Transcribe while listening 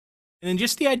And then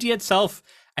just the idea itself,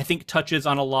 I think, touches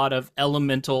on a lot of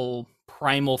elemental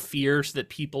primal fears that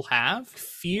people have.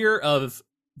 Fear of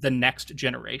the next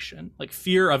generation, like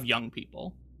fear of young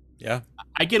people. Yeah.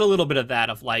 I get a little bit of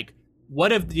that of like,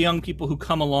 what if the young people who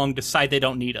come along decide they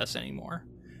don't need us anymore?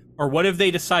 Or what if they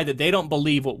decide that they don't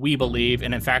believe what we believe,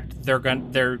 and in fact they're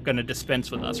gonna dispense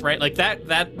with us, right? Like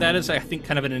that is, I think,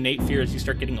 kind of an innate fear as you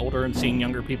start getting older and seeing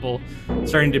younger people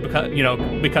starting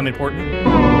to become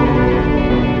important.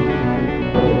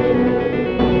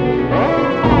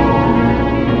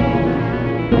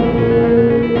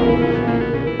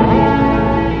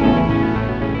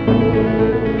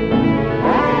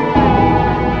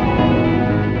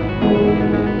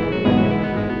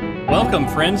 Welcome,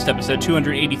 friends, to episode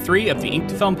 283 of the Ink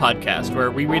to Film podcast,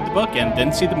 where we read the book and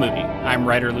then see the movie. I'm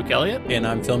writer Luke Elliott. And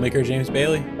I'm filmmaker James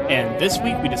Bailey. And this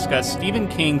week we discuss Stephen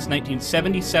King's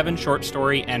 1977 short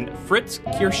story and Fritz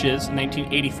Kirsch's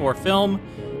 1984 film,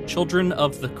 Children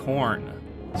of the Corn.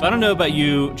 So I don't know about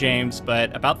you, James,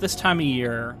 but about this time of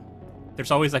year,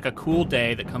 there's always like a cool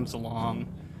day that comes along.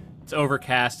 It's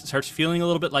overcast, it starts feeling a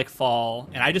little bit like fall,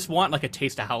 and I just want like a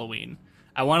taste of Halloween.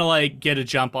 I want to like get a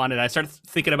jump on it. I started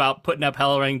thinking about putting up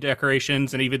Halloween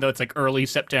decorations, and even though it's like early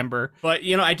September, but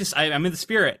I'm in the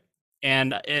spirit,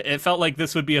 and it felt like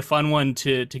this would be a fun one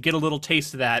to get a little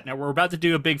taste of that. Now we're about to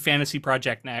do a big fantasy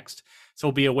project next, so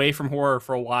we'll be away from horror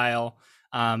for a while.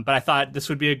 But I thought this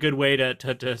would be a good way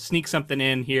to sneak something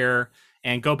in here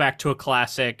and go back to a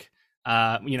classic,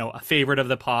 a favorite of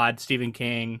the pod, Stephen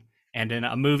King, and in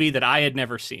a movie that I had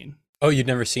never seen. Oh, you'd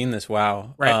never seen this?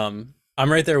 Wow. Right.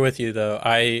 I'm right there with you, though.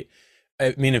 I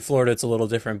mean, in Florida, it's a little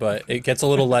different, but it gets a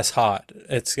little less hot.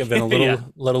 It's been a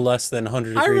little less than 100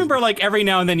 degrees. I remember like every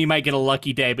now and then you might get a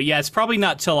lucky day, but yeah, it's probably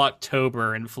not till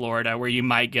October in Florida where you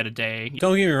might get a day.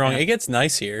 Don't get me wrong. Yeah. It gets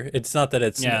nice here. It's not that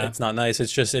it's not nice.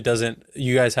 It's just, it doesn't,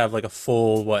 you guys have like a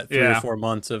full, 3 or 4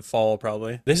 months of fall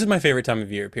probably. This is my favorite time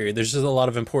of year, period. There's just a lot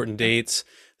of important dates.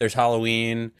 There's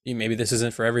Halloween. Maybe this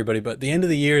isn't for everybody, but the end of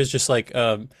the year is just like,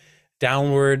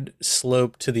 downward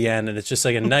slope to the end, and it's just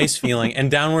like a nice feeling, and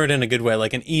downward in a good way,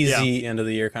 like an easy end of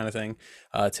the year kind of thing,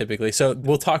 typically. So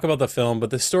we'll talk about the film,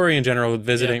 but the story in general,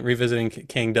 revisiting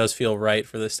King does feel right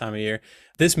for this time of year.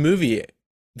 This movie,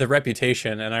 the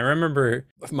reputation, and I remember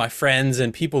my friends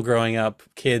and people growing up,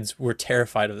 kids, were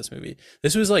terrified of this movie.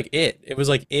 This was like it was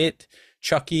like it,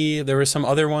 Chucky. There were some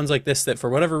other ones like this that for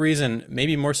whatever reason,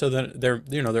 maybe more so than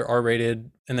they're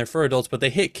R-rated and they're for adults, but they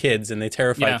hit kids and they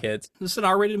terrify kids. Is this an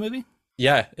R-rated movie?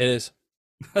 Yeah, it is.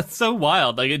 That's so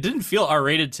wild. Like, it didn't feel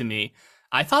R-rated to me.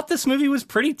 I thought this movie was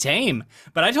pretty tame,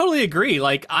 but I totally agree.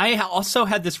 Like, I also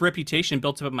had this reputation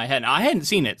built up in my head. Now, I hadn't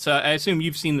seen it, so I assume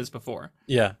you've seen this before.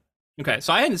 Yeah. Okay,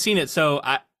 so I hadn't seen it, so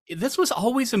this was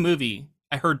always a movie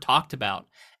I heard talked about.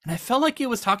 And I felt like it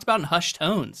was talked about in hushed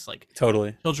tones, like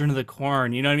totally Children of the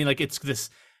Corn. You know what I mean? Like, it's this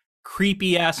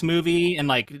creepy ass movie, and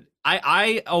like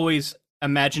I always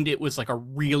imagined it was like a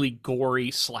really gory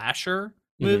slasher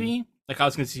movie. Mm-hmm. Like I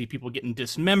was going to see people getting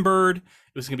dismembered.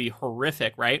 It was going to be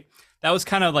horrific, right? That was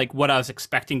kind of like what I was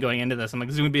expecting going into this. I'm like,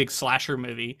 this is going to be a slasher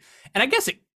movie, and I guess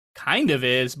it kind of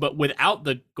is, but without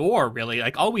the gore, really.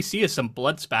 Like all we see is some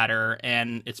blood spatter,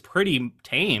 and it's pretty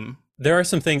tame. There are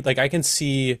some things like I can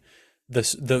see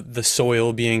the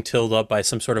soil being tilled up by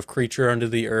some sort of creature under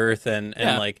the earth, and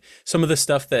like some of the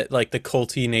stuff that like the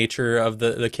culty nature of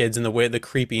the kids and the way the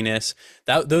creepiness,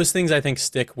 that those things I think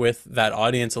stick with that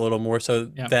audience a little more so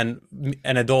than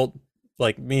an adult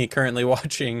like me currently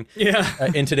watching.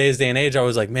 In today's day and age, I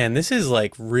was like, man, this is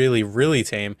like really, really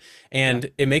tame, and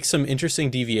it makes some interesting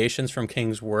deviations from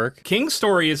King's work. King's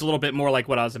story is a little bit more like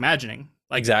what I was imagining.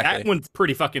 Like exactly. That one's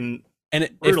pretty fucking. And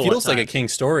it feels like a King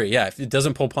story. Yeah, if it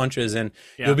doesn't pull punches. And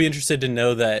you'll be interested to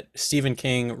know that Stephen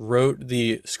King wrote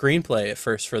the screenplay at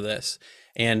first for this,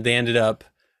 and they ended up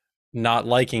not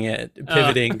liking it,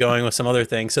 pivoting, going with some other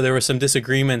things. So there were some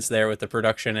disagreements there with the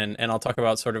production, and I'll talk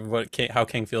about sort of how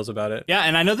King feels about it. Yeah,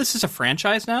 and I know this is a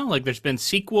franchise now. Like there's been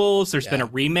sequels, there's been a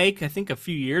remake, I think a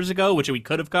few years ago, which we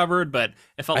could have covered, but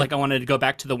it felt like I wanted to go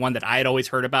back to the one that I had always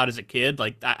heard about as a kid.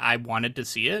 Like I wanted to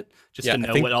see it just to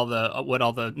know what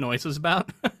all the noise was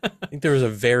about. I think there was a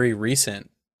very recent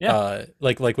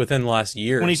like within the last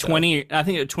year. 2020, I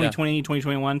think 2020,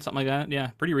 2021, something like that.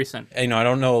 Yeah, pretty recent. I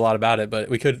don't know a lot about it, but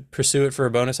we could pursue it for a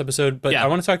bonus episode. But I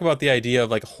want to talk about the idea of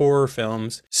like horror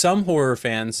films. Some horror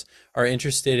fans are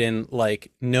interested in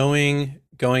like knowing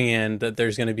going in that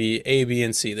there's going to be A, B,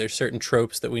 and C. There's certain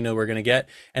tropes that we know we're going to get,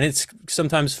 and it's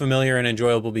sometimes familiar and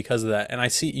enjoyable because of that. And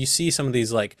you see some of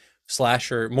these like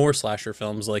more slasher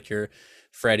films like your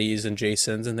Freddy's and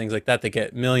Jason's and things like that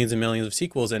get millions and millions of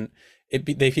sequels, and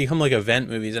they become like event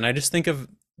movies. And I just think of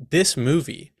this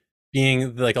movie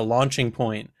being like a launching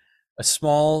point, a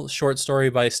small short story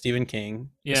by Stephen King,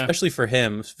 especially for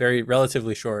him, very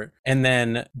relatively short. And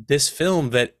then this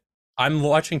film that I'm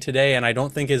watching today and I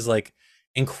don't think is like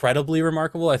incredibly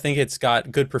remarkable. I think it's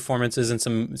got good performances and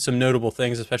some notable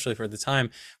things, especially for the time.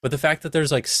 But the fact that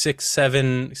there's like 6,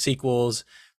 7 sequels,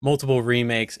 multiple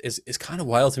remakes is kind of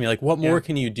wild to me. Like, what more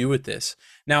can you do with this?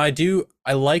 Now,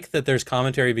 I like that there's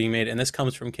commentary being made, and this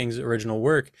comes from King's original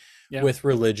work with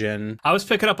religion. I was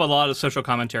picking up a lot of social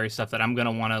commentary stuff that I'm going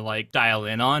to want to like dial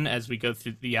in on as we go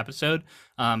through the episode,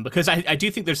 because I do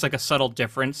think there's like a subtle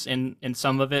difference in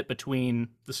some of it between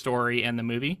the story and the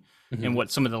movie and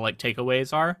what some of the like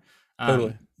takeaways are.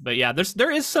 Totally. But yeah, there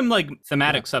is some like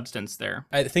thematic substance there.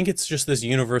 I think it's just this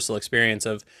universal experience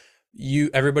of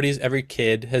every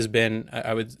kid has been,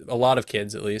 a lot of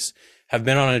kids at least, have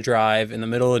been on a drive in the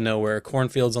middle of nowhere,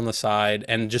 cornfields on the side,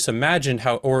 and just imagine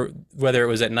how, or whether it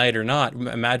was at night or not,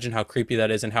 imagine how creepy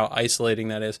that is and how isolating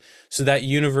that is. So that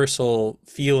universal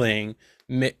feeling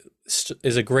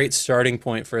is a great starting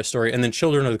point for a story. And then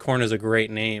Children of the Corn is a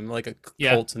great name, like a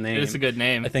cult name. It's a good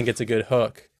name. I think it's a good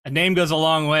hook. A name goes a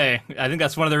long way. I think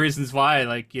that's one of the reasons why,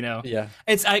 like, you know,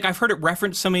 it's like I've heard it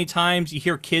referenced so many times. You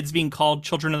hear kids being called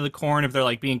Children of the Corn if they're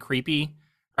like being creepy,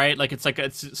 right? Like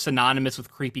it's synonymous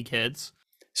with creepy kids.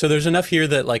 So there's enough here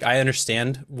that like I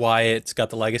understand why it's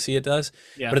got the legacy it does,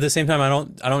 but at the same time, I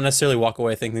don't necessarily walk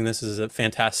away thinking this is a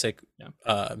fantastic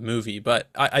movie. But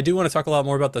I do want to talk a lot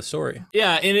more about the story.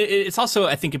 Yeah, and it's also,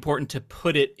 I think, important to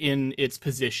put it in its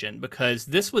position, because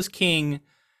this was King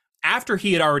after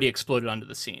he had already exploded onto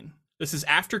the scene. This is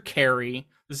after Carrie.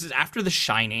 This is after The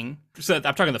Shining. So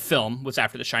I'm talking the film was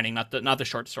after The Shining, not the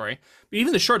short story. But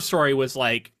even the short story was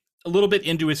like a little bit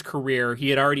into his career.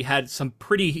 He had already had some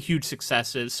pretty huge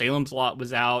successes. Salem's Lot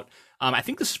was out. I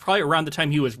think this is probably around the time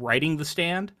he was writing The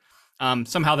Stand.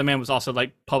 Somehow the man was also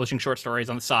like publishing short stories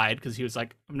on the side because he was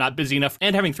like, I'm not busy enough,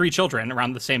 and having 3 children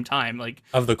around the same time. Like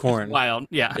of the Corn. Wild.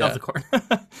 Yeah, of the Corn.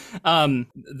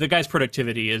 The guy's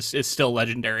productivity is still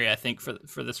legendary, I think,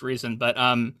 for this reason. But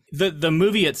the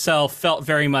movie itself felt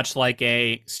very much like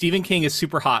a Stephen King is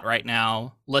super hot right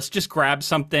now. Let's just grab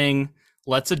something.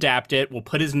 Let's adapt it. We'll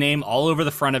put his name all over the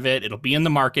front of it. It'll be in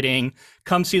the marketing.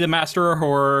 Come see the Master of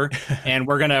Horror, and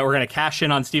we're gonna cash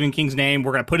in on Stephen King's name.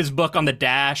 We're gonna put his book on the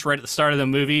dash right at the start of the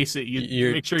movie, so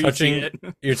you make sure you see it.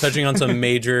 You're touching on some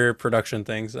major production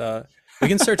things. We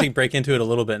can start to break into it a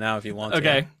little bit now if you want to.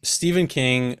 Okay. Stephen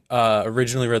King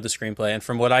originally wrote the screenplay, and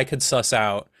from what I could suss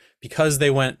out, because they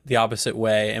went the opposite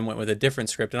way and went with a different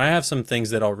script, and I have some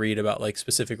things that I'll read about like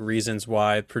specific reasons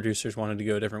why producers wanted to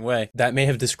go a different way, that may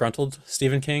have disgruntled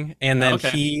Stephen King, and then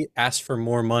he asked for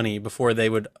more money before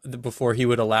he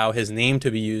would allow his name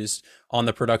to be used on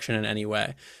the production in any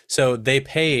way. So they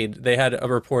had a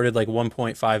reported like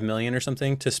 1.5 million or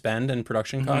something to spend in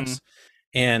production costs,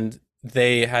 and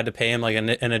they had to pay him like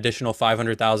an additional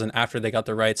 500,000 after they got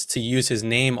the rights to use his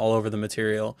name all over the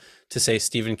material to say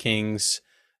Stephen King's,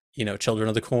 you know, Children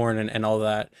of the Corn and all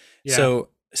that. So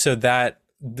that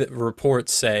the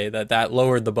reports say that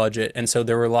lowered the budget, and so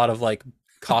there were a lot of like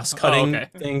cost cutting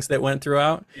things that went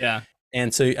throughout.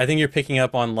 And so I think you're picking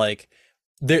up on like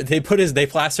they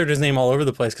plastered his name all over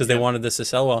the place because they wanted this to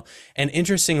sell well. And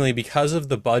interestingly, because of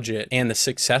the budget and the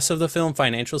success of the film,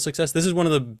 financial success, this is one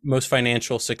of the most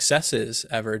financial successes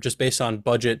ever, just based on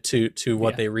budget to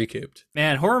what they recouped.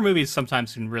 Man, horror movies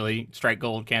sometimes can really strike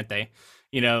gold, can't they?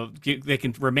 You know, they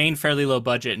can remain fairly low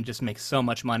budget and just make so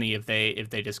much money if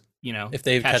they just, you know, if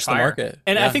they catch the market.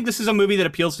 And I think this is a movie that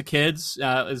appeals to kids,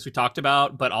 as we talked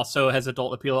about, but also has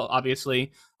adult appeal,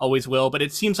 obviously, always will. But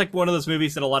it seems like one of those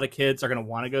movies that a lot of kids are going to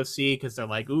want to go see because they're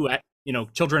like, ooh, you know,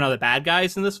 children are the bad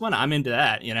guys in this one. I'm into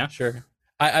that, you know? Sure.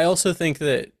 I also think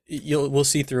that we'll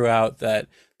see throughout that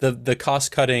the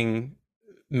cost cutting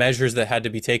measures that had to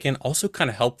be taken also kind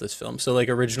of helped this film. So like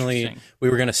originally we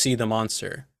were going to see the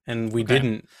monster, and we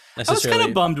didn't necessarily. I was kind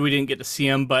of bummed we didn't get to see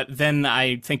him, but then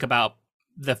I think about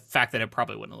the fact that it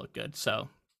probably wouldn't look good. So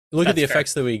look at the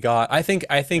effects that we got. I think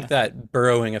that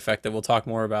burrowing effect that we'll talk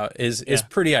more about is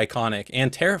pretty iconic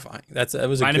and terrifying. That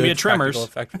was a good practical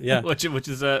effect. Yeah, which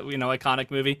is a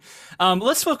iconic movie.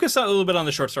 Let's focus a little bit on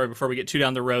the short story before we get too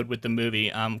down the road with the movie,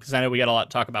 because I know we got a lot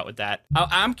to talk about with that.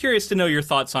 I'm curious to know your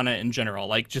thoughts on it in general.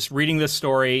 Like just reading this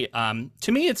story,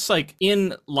 to me, it's like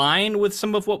in line with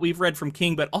some of what we've read from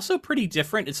King, but also pretty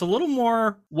different. It's a little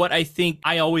more what I think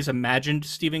I always imagined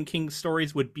Stephen King's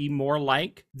stories would be more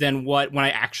like than when I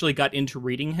actually got into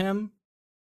reading him.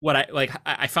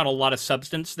 I found a lot of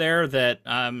substance there that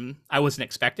I wasn't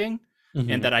expecting,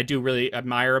 and that I do really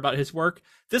admire about his work.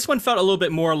 This one felt a little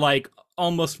bit more like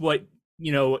almost what,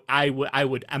 you know, I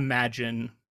would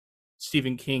imagine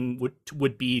Stephen King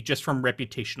would be just from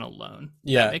reputation alone.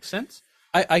 Yeah. That makes sense.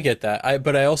 I get that.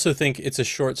 But I also think it's a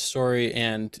short story,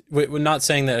 and we're not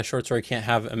saying that a short story can't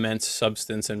have immense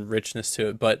substance and richness to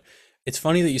it, but it's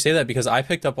funny that you say that, because I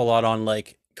picked up a lot on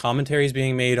like commentaries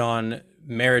being made on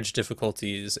marriage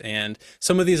difficulties and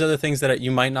some of these other things that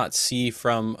you might not see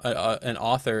from an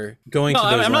author going to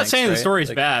those I'm not lengths, saying right? the story's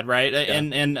like, bad, right? Yeah.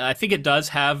 And I think it does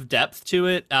have depth to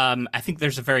it. I think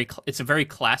it's a very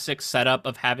classic setup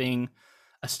of having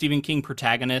a Stephen King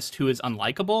protagonist who is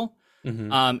unlikable.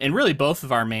 Mm-hmm. And really both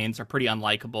of our mains are pretty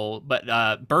unlikable,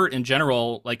 but Bert in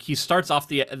general, like he starts off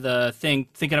the thing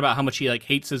thinking about how much he like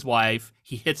hates his wife.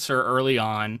 He hits her early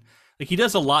on. Like he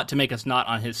does a lot to make us not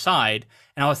on his side.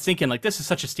 And I was thinking like this is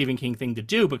such a Stephen King thing to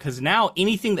do, because now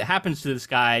anything that happens to this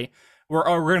guy, we're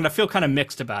going to feel kind of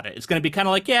mixed about it. It's going to be kind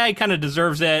of like, yeah, he kind of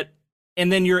deserves it.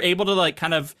 And then you're able to like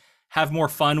kind of have more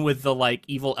fun with the like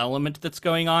evil element that's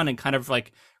going on and kind of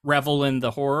like revel in the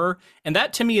horror. And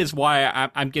that to me is why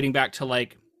I'm getting back to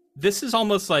like, this is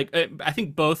almost like, I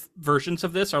think both versions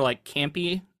of this are like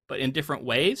campy, but in different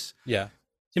ways. Yeah.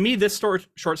 To me, this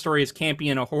short story is campy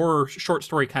in a horror short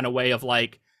story kind of way of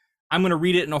like, I'm going to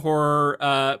read it in a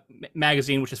horror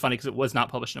magazine, which is funny because it was not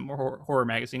published in a horror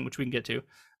magazine, which we can get to.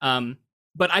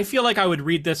 But I feel like I would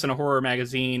read this in a horror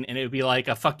magazine and it would be like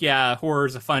a fuck yeah, horror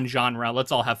is a fun genre.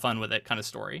 Let's all have fun with it kind of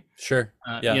story. Sure.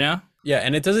 Yeah. You know? Yeah,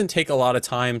 and it doesn't take a lot of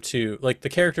time to, like, the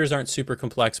characters aren't super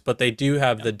complex, but they do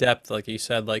have the depth, like you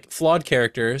said, like flawed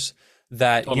characters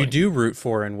that you do root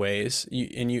for in ways,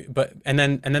 and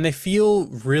then they feel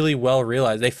really well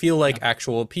realized. They feel like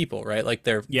actual people, right? Like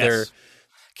they're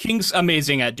King's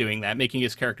amazing at doing that, making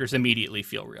his characters immediately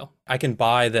feel real. I can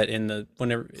buy that in the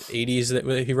 80s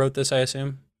that he wrote this, I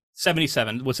assume.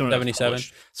 77 was when 77. It was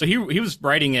published. So he was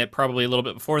writing it probably a little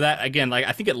bit before that. Again, like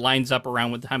I think it lines up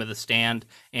around with the time of The Stand,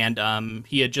 and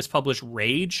he had just published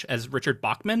Rage as Richard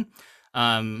Bachman.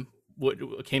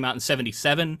 What came out in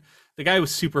 77. The guy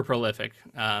was super prolific.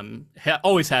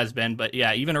 Always has been, but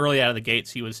yeah, even early out of the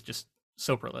gates, he was just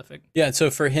so prolific. Yeah, and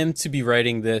so for him to be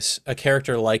writing a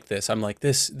character like this, I'm like,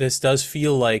 this does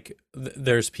feel like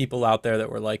there's people out there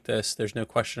that were like this. There's no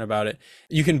question about it.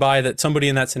 You can buy that somebody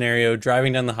in that scenario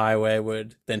driving down the highway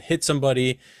would then hit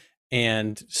somebody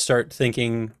and start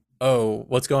thinking, oh,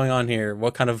 what's going on here?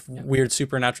 What kind of weird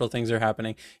supernatural things are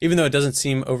happening? Even though it doesn't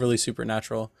seem overly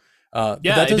supernatural. It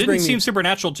didn't seem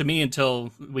supernatural to me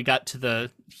until we got to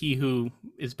the he who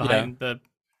is behind the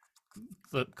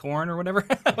corn or whatever.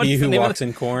 He who walks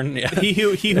in corn. Yeah. He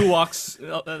who walks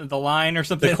the line or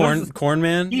something. The corn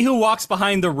man. He who walks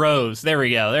behind the rows. There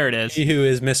we go. There it is. He who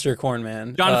is Mr.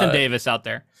 Cornman. Jonathan Davis out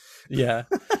there. Yeah.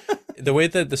 The way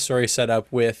that the story's set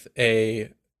up with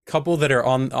a couple that are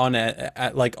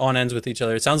on ends with each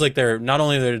other. It sounds like they're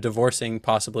divorcing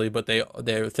possibly, but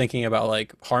they're thinking about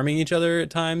like harming each other at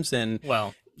times. And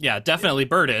well, yeah, definitely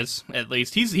Bert is, at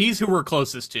least he's who we're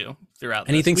closest to throughout.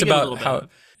 And he thinks about how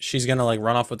she's gonna like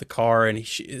run off with the car, and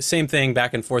same thing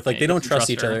back and forth. Like they don't trust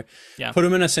each other. Yeah. Put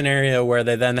them in a scenario where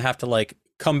they then have to like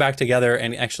come back together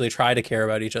and actually try to care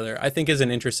about each other, I think is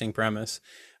an interesting premise.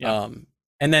 Yeah.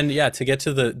 And then to get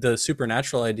to the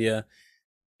supernatural idea,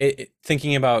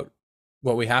 thinking about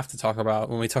what we have to talk about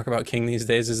when we talk about King these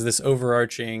days is this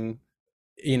overarching,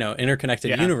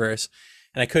 interconnected universe.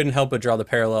 And I couldn't help but draw the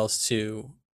parallels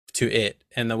to it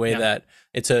and the way that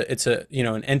it's a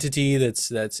an entity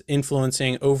that's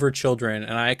influencing over children.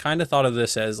 And I kind of thought of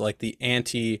this as like the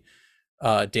anti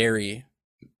dairy,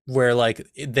 where like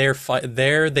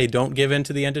they don't give in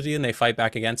to the entity and they fight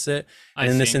back against it. And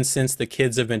in this instance, the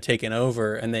kids have been taken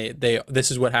over, and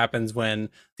this is what happens when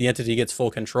the entity gets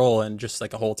full control, and just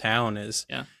like a whole town is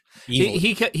evil.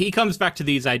 He comes back to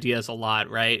these ideas a lot,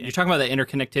 right? You're talking about the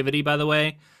interconnectivity, by the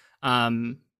way.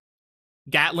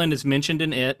 Gatlin is mentioned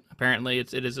in it. Apparently,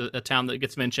 it is a town that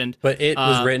gets mentioned. But it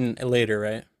was written later,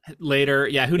 right? Later,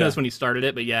 yeah. Who knows when he started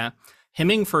it? But yeah,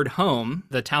 Hemmingford Home,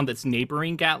 the town that's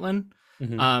neighboring Gatlin,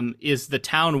 is the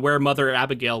town where Mother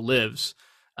Abigail lives.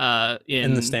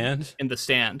 In the Stand. In the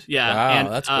Stand, yeah. Wow, and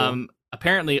that's cool.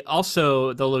 Apparently,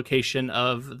 also the location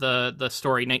of the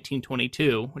story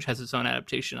 1922, which has its own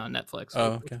adaptation on Netflix.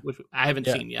 Oh, okay. Which I haven't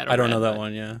seen yet. I don't know that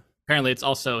one. Yeah. Apparently, it's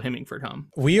also Hemmingford Home.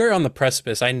 We are on the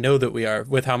precipice. I know that we are,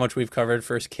 with how much we've covered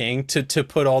First King, to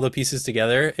put all the pieces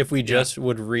together. If we just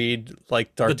would read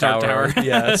like Dark Tower.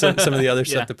 Yeah, some of the other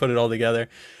stuff to put it all together.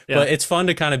 Yeah. But it's fun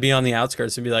to kind of be on the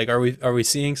outskirts and be like, are we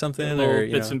seeing something? Or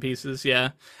bits and pieces, yeah.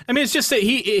 I mean, it's just that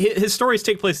his stories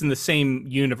take place in the same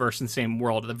universe and same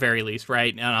world at the very least,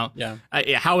 right? I don't know.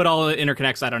 Yeah. How it all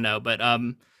interconnects, I don't know. But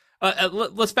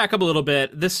let's back up a little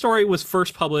bit. This story was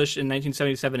first published in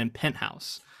 1977 in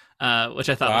Penthouse. which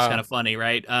I thought was kind of funny,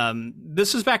 right?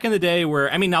 This was back in the day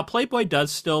where, I mean, now Playboy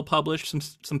does still publish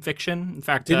some fiction. In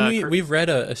fact, didn't we've read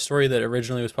a story that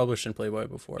originally was published in Playboy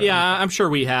before. Yeah, I'm sure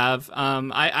we have.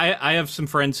 I have some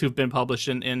friends who've been published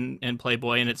in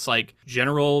Playboy, and it's like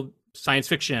general science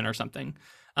fiction or something.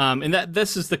 And that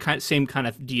this is the same kind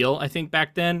of deal. I think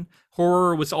back then,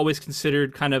 horror was always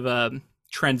considered kind of a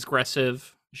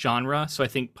transgressive genre. So I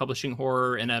think publishing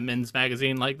horror in a men's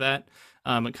magazine like that,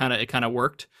 it kind of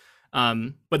worked.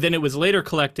 But then it was later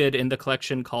collected in the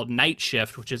collection called Night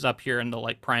Shift, which is up here in the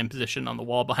like prime position on the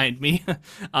wall behind me.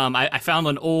 I found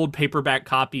an old paperback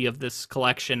copy of this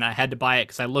collection. I had to buy it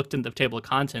because I looked in the table of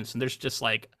contents, and there's just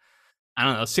like, I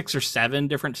don't know, 6 or 7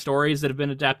 different stories that have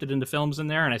been adapted into films in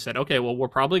there. And I said, okay, well, we're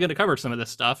probably going to cover some of this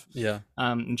stuff. Yeah.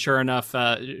 And sure enough,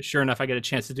 I get a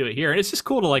chance to do it here. And it's just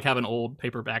cool to like have an old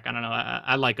paperback. I don't know.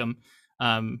 I like them.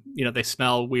 They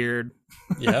smell weird.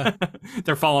 Yeah.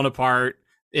 They're falling apart.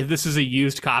 If this is a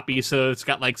used copy, so it's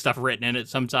got like stuff written in it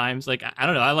sometimes. Like, I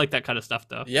don't know. I like that kind of stuff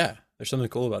though. Yeah. There's something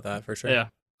cool about that for sure. Yeah.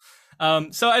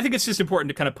 So I think it's just important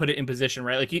to kind of put it in position,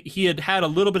 right? Like he had a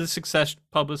little bit of success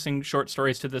publishing short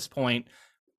stories to this point,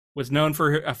 was known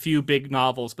for a few big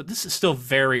novels, but this is still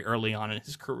very early on in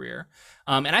his career.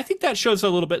 And I think that shows a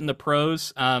little bit in the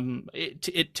prose.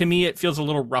 To me, it feels a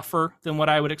little rougher than what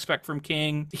I would expect from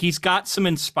King. He's got some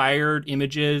inspired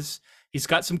images. He's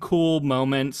got some cool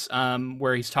moments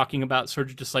where he's talking about sort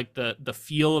of just like the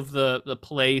feel of the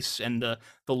place and the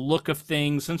look of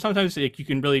things. And sometimes like, you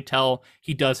can really tell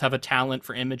he does have a talent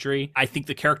for imagery. I think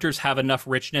the characters have enough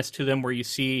richness to them where you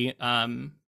see,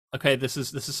 okay, this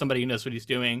is somebody who knows what he's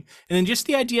doing. And then just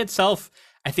the idea itself,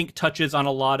 I think touches on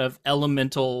a lot of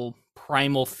elemental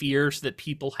primal fears that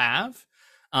people have.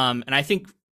 And I think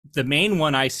the main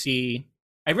one I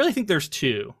really think there's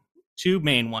two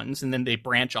main ones, and then they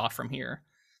branch off from here.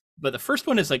 But the first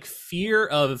one is like fear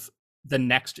of the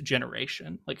next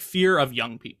generation, like fear of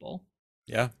young people.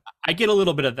 Yeah. I get a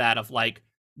little bit of that of like,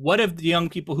 what if the young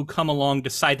people who come along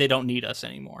decide they don't need us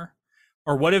anymore?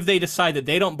 Or what if they decide that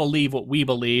they don't believe what we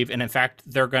believe, and in fact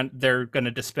they're going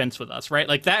to dispense with us, right?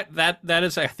 Like that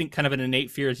is, I think, kind of an innate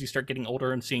fear as you start getting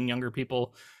older and seeing younger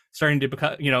people starting to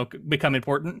become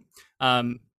important.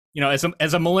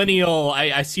 As a millennial,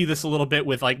 I see this a little bit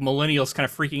with like millennials kind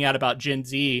of freaking out about Gen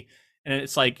Z. And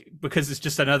it's like, because it's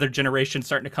just another generation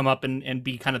starting to come up and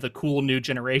be kind of the cool new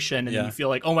generation. And you feel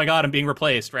like, oh my God, I'm being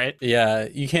replaced, right? Yeah,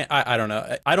 you can't, I don't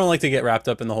know. I don't like to get wrapped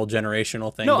up in the whole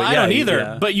generational thing. No, but I don't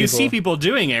either. But you see people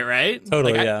doing it, right?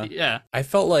 Totally, like, yeah. I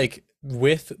felt like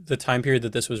with the time period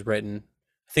that this was written,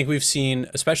 I think we've seen,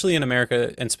 especially in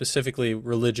America, and specifically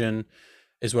religion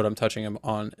is what I'm touching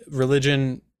on.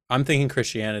 Religion, I'm thinking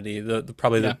Christianity,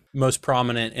 probably the most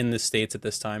prominent in the States at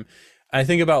this time. I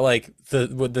think about like the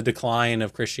decline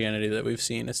of Christianity that we've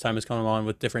seen as time has gone on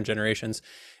with different generations,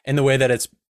 and the way that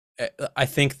I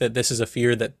think that this is a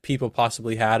fear that people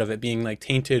possibly had of it being like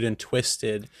tainted and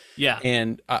twisted. Yeah.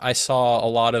 And I saw a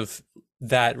lot of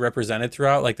that represented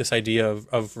throughout, like this idea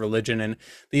of religion, and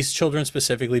these children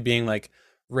specifically being like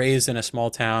raised in a small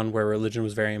town where religion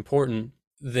was very important.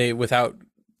 They, without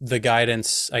the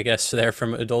guidance, I guess, there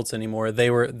from adults anymore,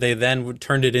 they then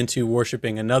turned it into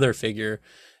worshiping another figure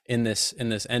in this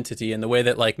entity, and the way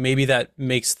that like maybe that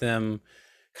makes them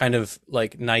kind of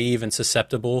like naive and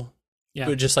susceptible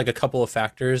to just like a couple of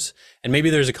factors. And maybe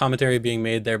there's a commentary being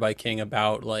made there by King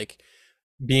about like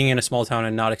being in a small town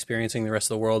and not experiencing the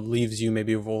rest of the world leaves you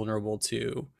maybe vulnerable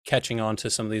to catching on to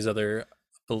some of these other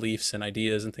beliefs and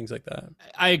ideas and things like that.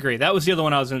 I agree. That was the other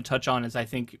one I was going to touch on, is I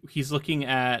think he's looking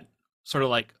at sort of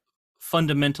like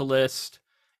fundamentalist,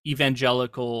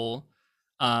 evangelical,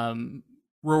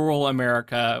 rural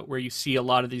America, where you see a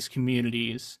lot of these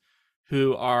communities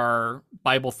who are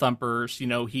Bible thumpers.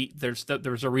 There's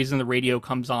a reason the radio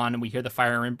comes on and we hear the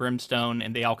fire and brimstone,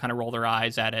 and they all kind of roll their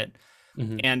eyes at it.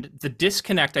 Mm-hmm. And the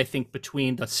disconnect, I think,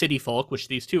 between the city folk, which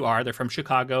these two are, they're from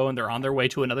Chicago and they're on their way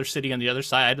to another city on the other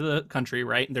side of the country,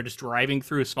 right? And they're just driving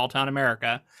through small town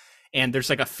America. And there's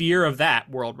like a fear of that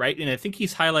world, right? And I think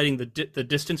he's highlighting the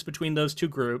distance between those two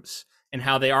groups and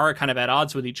how they are kind of at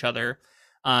odds with each other.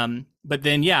 But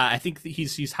then, I think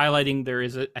he's highlighting there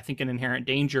is I think an inherent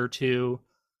danger to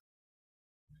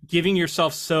giving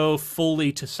yourself so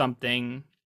fully to something.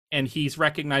 And he's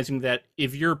recognizing that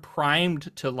if you're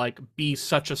primed to like be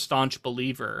such a staunch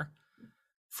believer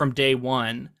from day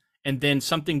one, and then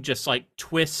something just like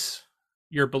twists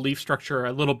your belief structure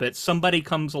a little bit, somebody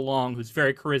comes along who's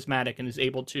very charismatic and is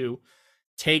able to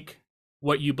take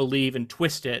what you believe and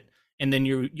twist it, and then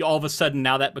you all of a sudden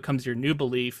now that becomes your new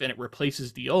belief and it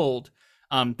replaces the old.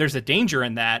 There's a danger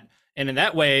in that. And in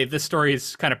that way, this story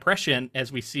is kind of prescient,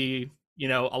 as we see,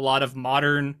 a lot of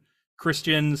modern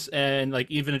Christians and like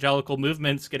evangelical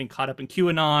movements getting caught up in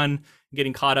QAnon,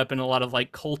 getting caught up in a lot of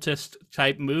like cultist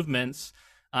type movements.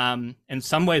 In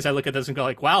some ways I look at this and go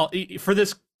like, wow, for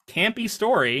this campy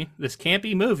story, this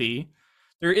campy movie,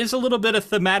 there is a little bit of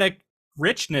thematic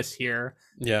richness here.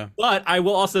 Yeah. But I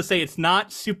will also say it's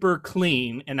not super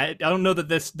clean. And I don't know that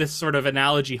this sort of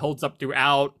analogy holds up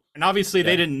throughout. And obviously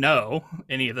they didn't know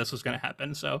any of this was going to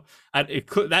happen. So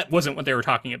that wasn't what they were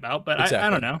talking about. But exactly. I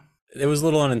don't know. It was a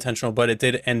little unintentional, but it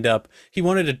did end up, he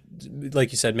wanted to,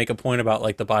 like you said, make a point about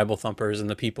like the Bible thumpers and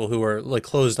the people who are like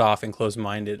closed off and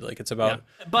closed-minded. Like it's about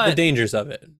the dangers of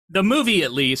it. The movie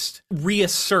at least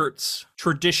reasserts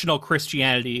traditional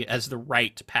Christianity as the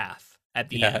right path at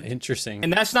the end. Yeah, interesting.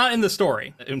 And that's not in the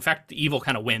story. In fact, the evil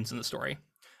kind of wins in the story.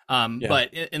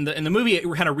 But in the movie, it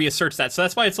kind of reasserts that. So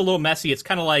that's why it's a little messy. It's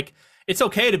kind of like, it's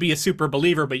okay to be a super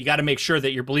believer, but you got to make sure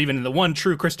that you're believing in the one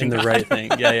true Christian God. Right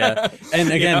thing. Yeah.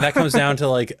 And again, that comes down to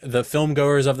like the film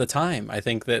goers of the time. I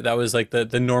think that was like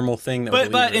the normal thing.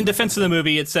 But in defense of the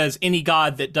movie, it says any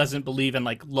God that doesn't believe in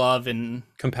like love and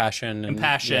compassion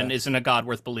isn't a God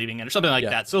worth believing in or something like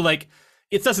that. So like,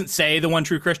 it doesn't say the one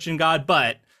true Christian God,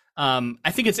 but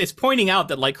I think it's pointing out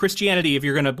that like Christianity, if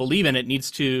you're going to believe in it,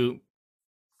 needs to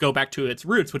go back to its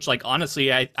roots, which like,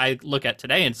 honestly, I look at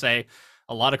today and say,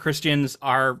 a lot of Christians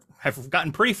have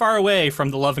gotten pretty far away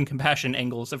from the love and compassion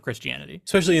angles of Christianity,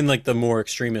 especially in like the more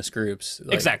extremist groups.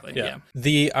 Like, exactly. Yeah.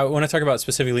 I want to talk about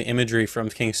specifically imagery from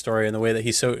King's story and the way that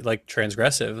he's so like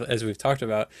transgressive, as we've talked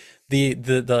about. The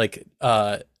like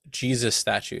Jesus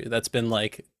statue that's been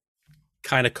like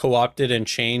kind of co-opted and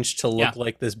changed to look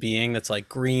like this being that's like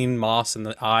green moss in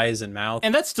the eyes and mouth.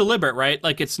 And that's deliberate, right?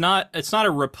 Like it's not they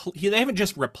haven't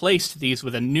just replaced these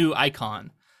with a new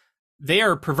icon. They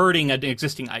are perverting an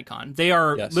existing icon. They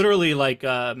are literally like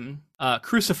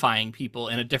crucifying people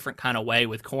in a different kind of way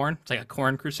with corn. It's like a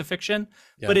corn crucifixion,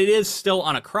 but it is still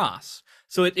on a cross.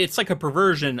 So it's like a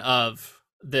perversion of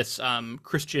this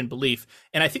Christian belief.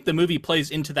 And I think the movie plays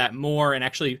into that more and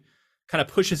actually kind of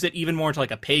pushes it even more into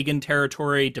like a pagan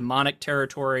territory, demonic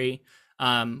territory.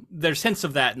 There's hints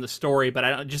of that in the story, but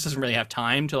it just doesn't really have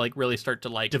time to like really start to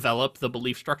like develop the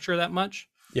belief structure that much.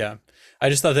 Yeah. I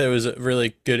just thought that it was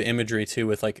really good imagery too,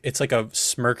 with like, it's like a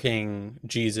smirking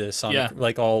Jesus on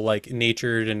like all like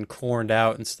natured and corned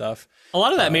out and stuff. A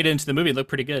lot of that made it into the movie. It looked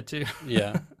pretty good too.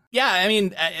 Yeah. Yeah. I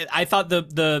mean, I thought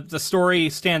the story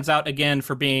stands out again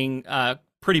for being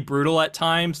pretty brutal at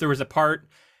times. There was a part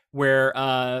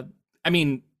where,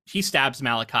 he stabs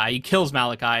Malachi. He kills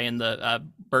Malachi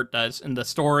Bert does in the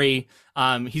story.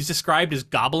 He's described as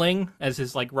gobbling, as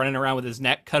his like running around with his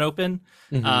neck cut open,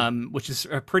 which is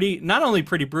not only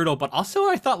pretty brutal, but also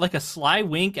I thought like a sly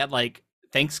wink at like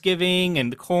Thanksgiving and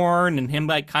the corn and him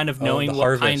like kind of knowing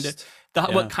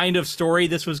what kind of story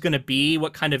this was going to be,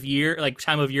 what kind of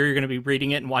time of year you're going to be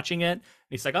reading it and watching it. And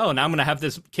he's like, oh, now I'm going to have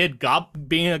this kid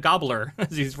being a gobbler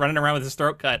as he's running around with his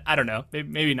throat cut. I don't know,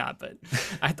 maybe not, but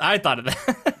I thought of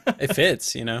that. It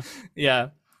fits, you know? Yeah.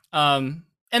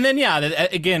 And then,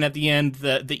 again, at the end,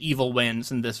 the evil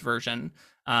wins in this version.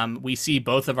 We see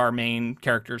both of our main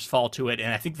characters fall to it.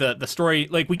 And I think the story,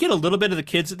 like we get a little bit of the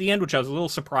kids at the end, which I was a little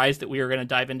surprised that we were going to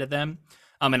dive into them.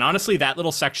 And honestly, that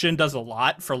little section does a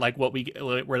lot for like what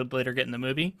we're later get in the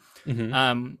movie.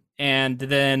 And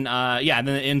then, and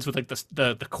then it ends with like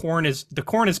the corn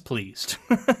is pleased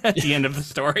at the end of the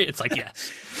story. It's like,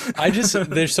 yes.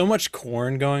 There's so much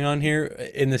corn going on here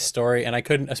in this story, and I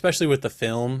couldn't, especially with the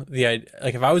film,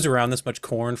 like if I was around this much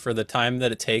corn for the time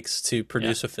that it takes to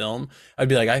produce a film, I'd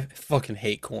be like, I fucking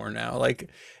hate corn now. Like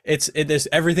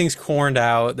everything's corned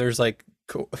out. There's like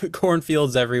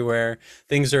cornfields everywhere.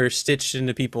 Things are stitched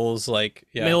into people's like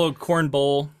little corn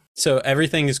bowl. So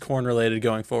everything is corn related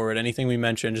going forward. Anything we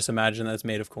mention, just imagine that's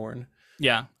made of corn.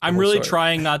 Yeah, I'm really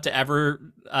trying not to ever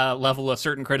level a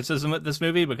certain criticism at this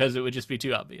movie because it would just be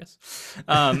too obvious.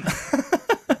 But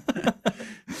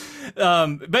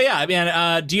yeah,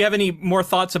 man, do you have any more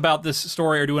thoughts about this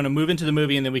story, or do you want to move into the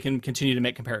movie and then we can continue to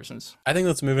make comparisons? I think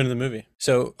let's move into the movie.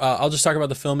 So I'll just talk about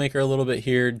the filmmaker a little bit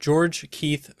here. George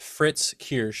Keith Fritz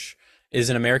Kirsch is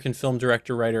an American film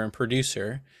director, writer, and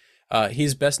producer.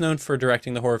 He's best known for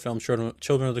directing the horror film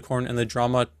Children of the Corn and the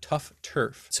drama Tough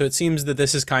Turf. So it seems that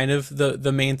this is kind of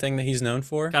the main thing that he's known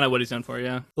for. Kind of what he's known for,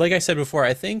 yeah. Like I said before,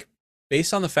 I think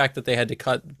based on the fact that they had to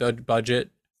cut budget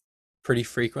pretty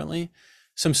frequently,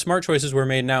 some smart choices were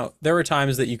made. Now, there were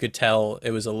times that you could tell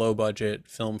it was a low budget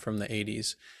film from the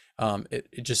 80s.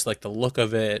 It just like the look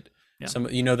of it. Yeah.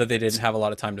 That they didn't have a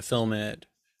lot of time to film it.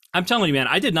 I'm telling you, man,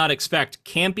 I did not expect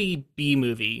campy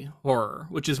B-movie horror,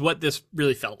 which is what this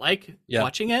really felt like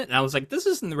watching it. And I was like, this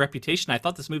isn't the reputation I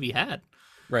thought this movie had.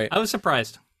 Right. I was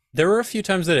surprised. There were a few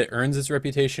times that it earns its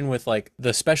reputation with like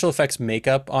the special effects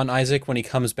makeup on Isaac when he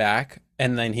comes back,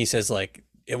 and then he says like,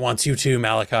 "It wants you too,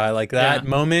 Malachi." Like that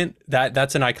moment,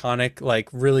 that's an iconic, like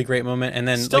really great moment. And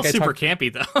then still like super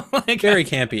campy though, like, very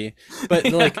campy. But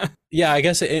like, yeah, I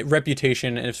guess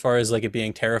reputation as far as like it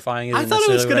being terrifying. I thought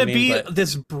it was gonna be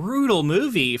this brutal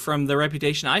movie from the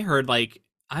reputation I heard. Like,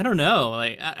 I don't know,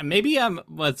 like maybe it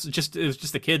was just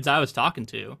the kids I was talking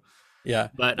to. Yeah,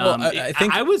 but I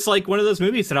think I was like one of those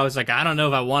movies that I was like, I don't know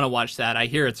if I want to watch that. I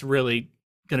hear it's really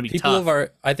gonna be people tough.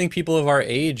 I think people of our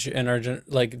age and our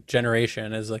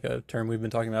generation is like a term we've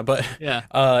been talking about,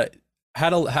 but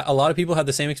had a lot of people had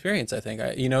the same experience. I think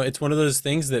it's one of those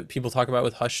things that people talk about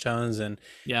with hush tones, and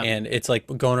it's like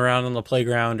going around on the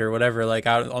playground or whatever, like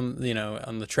out on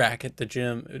on the track at the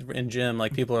gym,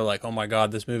 like people are like, oh my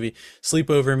god, this movie,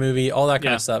 sleepover movie, all that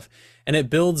kind of stuff. And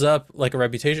it builds up like a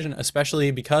reputation,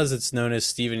 especially because it's known as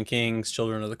Stephen King's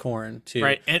Children of the Corn too.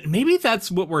 Right. And maybe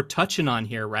that's what we're touching on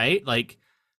here, right? Like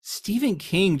Stephen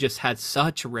King just had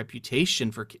such a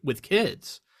reputation with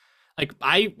kids. Like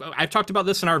I've talked about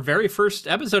this in our very first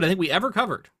episode I think we ever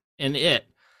covered in it.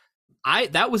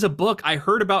 That was a book I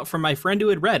heard about from my friend who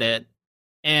had read it,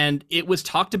 and it was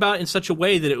talked about in such a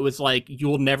way that it was like,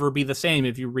 you'll never be the same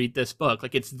if you read this book.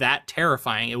 Like, it's that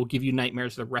terrifying. It will give you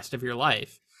nightmares the rest of your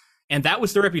life. And that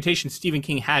was the reputation Stephen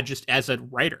King had just as a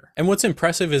writer. And what's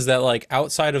impressive is that, like,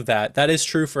 outside of that, that is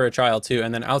true for a child too.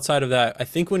 And then outside of that, I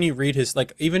think when you read his,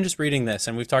 like, even just reading this,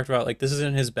 and we've talked about, like, this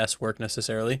isn't his best work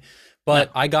necessarily,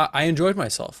 but I enjoyed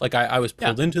myself. Like, I was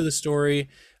pulled into the story.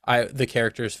 The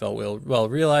characters felt well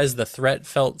realized. The threat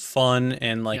felt fun,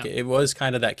 and like it was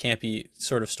kind of that campy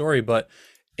sort of story. But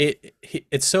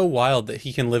it's so wild that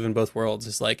he can live in both worlds.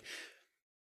 It's like,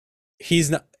 he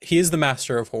is the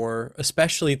master of horror,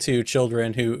 especially to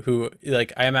children who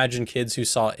like, I imagine kids who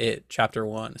saw It Chapter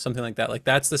 1, something like that. Like,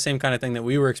 that's the same kind of thing that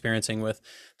we were experiencing with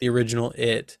the original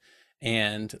It,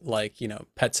 and like,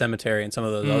 Pet Sematary and some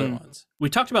of those other ones. We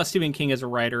talked about Stephen King as a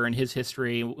writer and his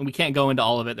history. We can't go into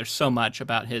all of it. There's so much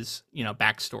about his,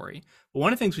 backstory. But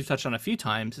one of the things we've touched on a few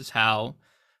times is how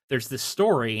there's this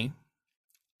story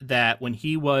that when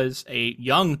he was a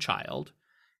young child,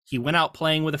 he went out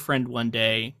playing with a friend one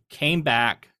day, came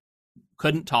back,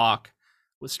 couldn't talk,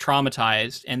 was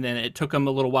traumatized, and then it took him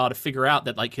a little while to figure out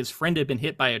that, like, his friend had been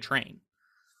hit by a train.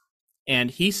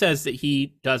 And he says that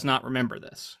he does not remember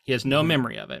this. He has no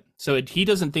memory of it. So he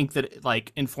doesn't think that it,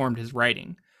 like, informed his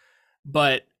writing.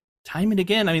 But time and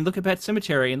again, I mean, look at Pet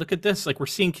Sematary and look at this. Like, we're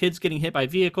seeing kids getting hit by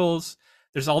vehicles.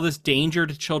 There's all this danger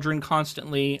to children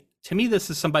constantly. To me, this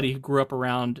is somebody who grew up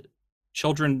around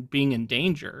children being in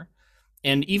danger.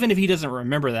 And even if he doesn't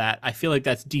remember that, I feel like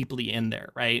that's deeply in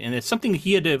there, right? And it's something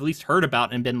he had to at least heard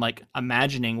about and been, like,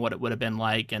 imagining what it would have been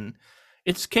like. And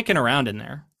it's kicking around in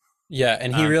there. Yeah,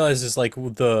 and he realizes, like,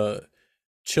 the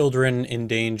children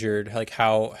endangered, like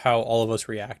how all of us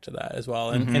react to that as well.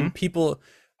 And people,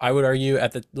 I would argue,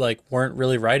 weren't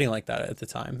really writing like that at the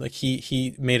time. Like,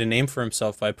 he made a name for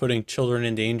himself by putting children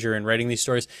in danger and writing these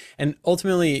stories. And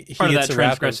ultimately, he part gets of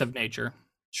that transgressive nature.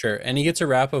 Sure. And he gets a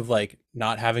rap of, like,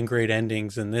 not having great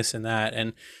endings and this and that.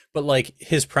 But like,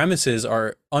 his premises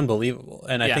are unbelievable.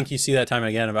 And I think you see that time and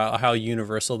again about how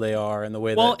universal they are and the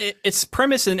way it's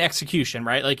premise and execution,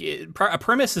 right? Like, a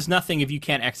premise is nothing if you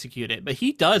can't execute it, but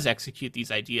he does execute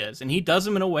these ideas, and he does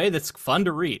them in a way that's fun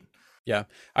to read. Yeah.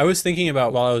 I was thinking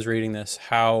about, while I was reading this,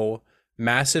 how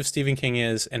massive Stephen King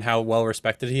is and how well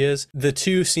respected he is. The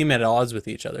two seem at odds with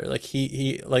each other. Like,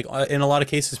 he like, in a lot of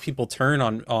cases, people turn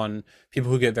on people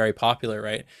who get very popular,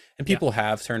 right? And people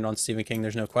have turned on Stephen King,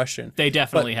 there's no question. They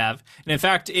definitely have. And in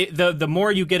fact, the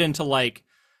more you get into, like,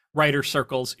 writer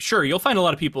circles, sure, you'll find a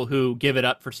lot of people who give it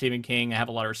up for Stephen King and have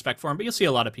a lot of respect for him, but you'll see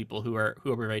a lot of people who are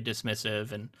very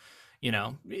dismissive, and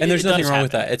and there's nothing wrong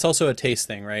with that. It's also a taste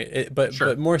thing, right?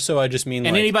 But more so, I just mean,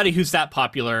 and like, anybody who's that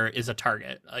popular is a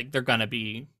target. Like, they're gonna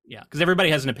be, because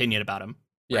everybody has an opinion about him.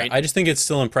 Yeah, right? I just think it's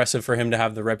still impressive for him to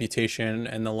have the reputation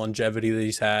and the longevity that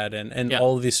he's had, and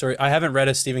all of these stories. I haven't read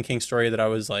a Stephen King story that I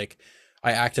was like,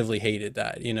 I actively hated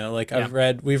that, like,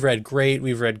 we've read great,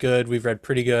 we've read good, we've read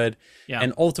pretty good.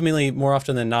 And ultimately, more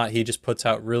often than not, he just puts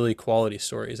out really quality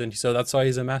stories. And so that's why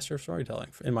he's a master of storytelling,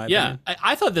 in my opinion.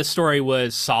 I thought this story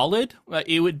was solid.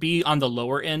 It would be on the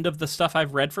lower end of the stuff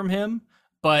I've read from him,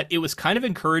 but it was kind of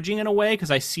encouraging in a way, because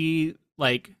I see,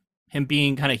 like, him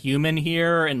being kind of human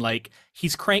here, and, like,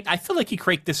 I feel like he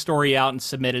cranked this story out and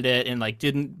submitted it, and, like,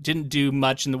 didn't do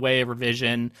much in the way of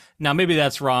revision. Now, maybe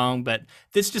that's wrong, but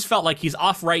this just felt like he's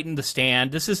off writing The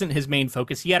Stand. This isn't his main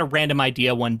focus. He had a random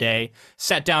idea one day,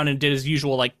 sat down and did his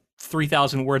usual, like,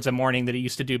 3,000 words a morning that he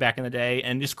used to do back in the day,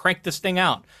 and just cranked this thing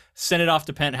out, sent it off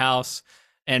to Penthouse.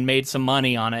 and made some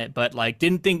money on it, but like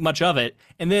didn't think much of it.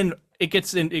 And then it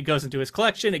goes into his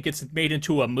collection, it gets made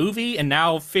into a movie, and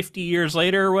now 50 years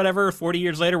later or whatever, 40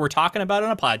 years later, we're talking about it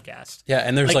on a podcast. Yeah,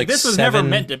 and there's like this was never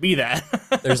meant to be that.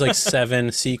 There's like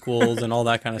 7 sequels and all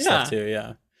that kind of stuff too.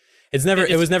 Yeah.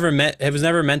 It was never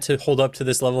meant to hold up to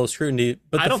this level of scrutiny,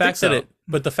 but the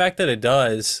fact that it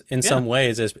does in some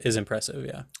ways is impressive.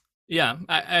 Yeah. Yeah,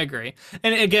 I agree.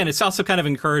 And again, it's also kind of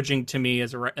encouraging to me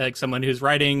as like someone who's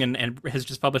writing and has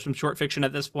just published some short fiction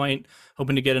at this point,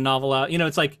 hoping to get a novel out. You know,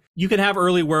 it's like you can have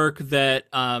early work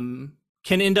that can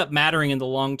end up mattering in the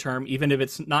long term, even if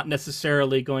it's not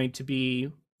necessarily going to be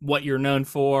what you're known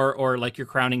for or like your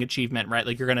crowning achievement, right?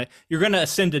 Like you're gonna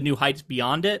ascend to new heights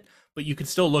beyond it, but you can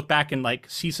still look back and like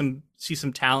see some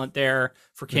talent there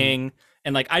for King.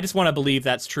 And like, I just want to believe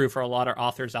that's true for a lot of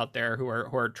authors out there who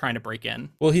are trying to break in.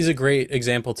 Well, he's a great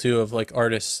example too of like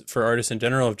artists in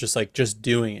general of just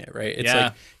doing it, right? It's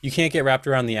like you can't get wrapped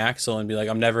around the axle and be like,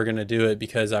 I'm never going to do it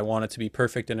because I want it to be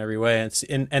perfect in every way.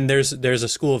 And there's a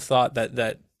school of thought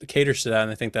that caters to that,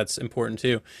 and I think that's important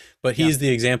too. But he's the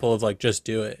example of like, just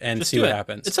do it and see what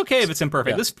happens. It's okay if it's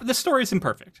imperfect. This story is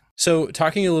imperfect. So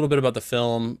talking a little bit about the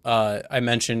film, I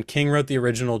mentioned King wrote the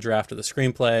original draft of the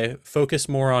screenplay, focused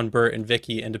more on Bert and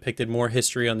Vicky, and depicted more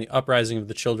history on the uprising of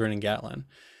the children in Gatlin.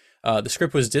 The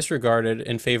script was disregarded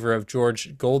in favor of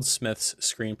George Goldsmith's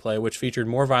screenplay, which featured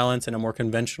more violence and a more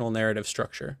conventional narrative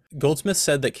structure. Goldsmith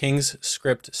said that King's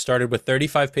script started with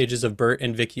 35 pages of Bert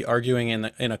and Vicky arguing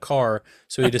in a car,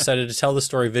 so he decided to tell the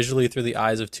story visually through the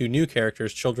eyes of 2 new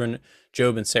characters, children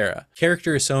Job and Sarah.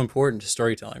 Character is so important to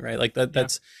storytelling, right? Like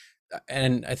that's...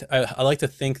 And I like to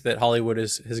think that Hollywood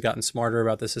has gotten smarter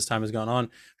about this as time has gone on.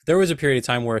 There was a period of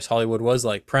time where Hollywood was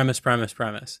like premise.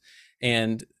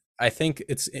 And I think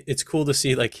it's cool to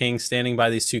see like King standing by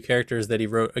these 2 characters that he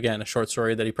wrote, again, a short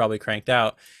story that he probably cranked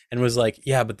out, and was like,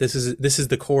 yeah, but this is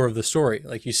the core of the story.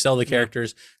 Like you sell the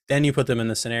characters, then you put them in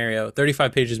the scenario.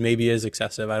 35 pages maybe is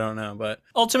excessive. I don't know, but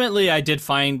ultimately I did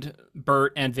find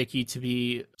Bert and Vicky to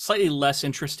be slightly less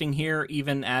interesting here,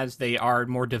 even as they are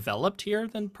more developed here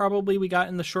than probably we got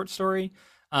in the short story.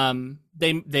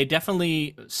 They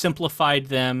definitely simplified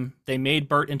them. They made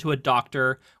Bert into a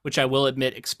doctor, which I will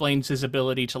admit explains his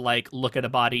ability to like look at a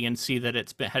body and see that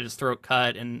it's had his throat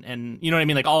cut, and you know what I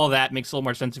mean? Like all of that makes a little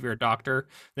more sense if you're a doctor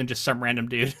than just some random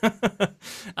dude.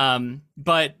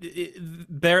 But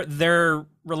their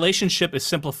relationship is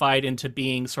simplified into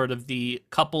being sort of the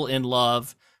couple in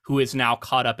love who is now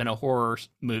caught up in a horror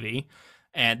movie,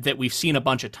 and that we've seen a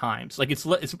bunch of times. Like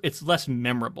it's less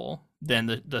memorable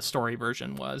than the story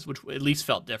version was, which at least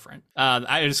felt different.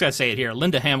 I just gotta say it here,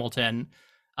 Linda Hamilton.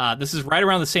 This is right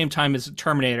around the same time as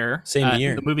Terminator. Same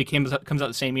year. The movie comes out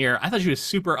the same year. I thought she was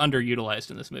super underutilized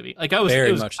in this movie. Like I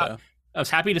was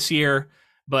happy to see her,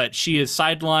 but she is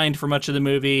sidelined for much of the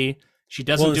movie. She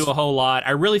doesn't do a whole lot.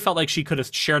 I really felt like she could have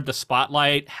shared the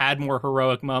spotlight, had more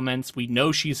heroic moments. We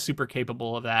know she's super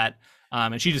capable of that.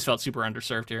 And she just felt super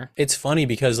underserved here. It's funny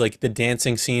because like the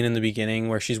dancing scene in the beginning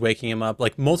where she's waking him up,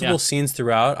 like multiple scenes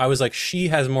throughout, I was like, she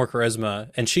has more charisma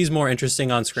and she's more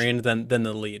interesting on screen than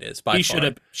the lead is by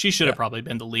far. She should have probably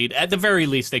been the lead. At the very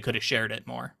least, they could have shared it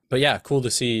more. But yeah, cool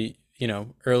to see,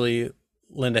 early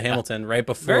Linda Hamilton right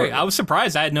before. I was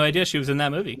surprised. I had no idea she was in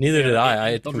that movie. Neither did I. I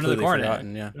had completely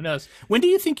forgotten. Yeah. Who knows? When do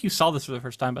you think you saw this for the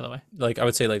first time, by the way? Like I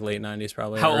would say like late 90s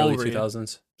probably. How early old were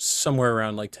 2000s. Somewhere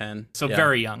around like 10. So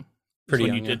very young. Pretty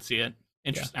young, you did see it.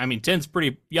 Interesting. Yeah. I mean, 10's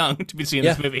pretty young to be seeing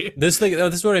this movie. This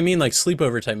is what I mean, like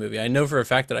sleepover type movie. I know for a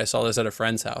fact that I saw this at a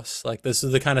friend's house. Like this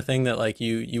is the kind of thing that like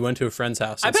you went to a friend's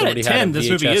house. And I bet somebody at 10, had a this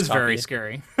VHS movie is copy. very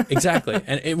scary. Exactly,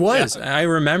 and it was. Yeah. I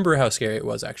remember how scary it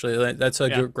was. Actually, that's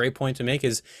a great point to make.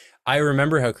 Is I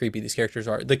remember how creepy these characters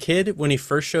are. The kid when he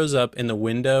first shows up in the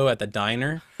window at the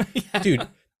diner, dude.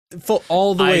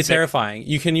 All the way terrifying.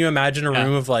 Can you imagine a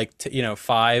room of like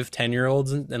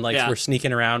 5-10-year-olds and like we're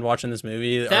sneaking around watching this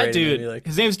movie? That dude,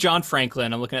 his name's John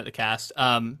Franklin. I'm looking at the cast.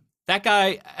 That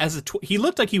guy he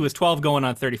looked like he was 12 going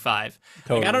on 35.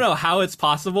 Totally. Like, I don't know how it's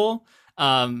possible,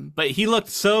 but he looked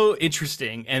so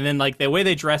interesting. And then like the way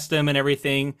they dressed him and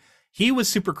everything, he was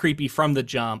super creepy from the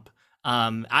jump.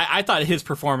 I thought his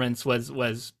performance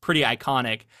was pretty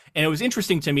iconic, and it was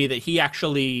interesting to me that he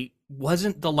actually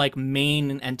wasn't the like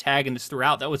main antagonist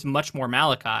throughout. That was much more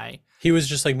Malachi. He was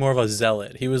just like more of a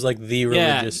zealot. He was like the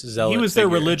religious zealot. He was their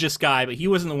religious guy, but he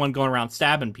wasn't the one going around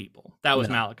stabbing people. That was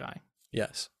Malachi.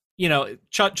 Yes.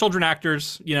 Children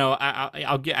actors, I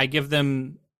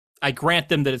grant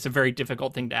them that it's a very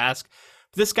difficult thing to ask.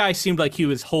 But this guy seemed like he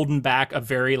was holding back a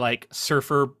very like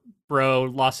surfer bro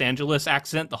Los Angeles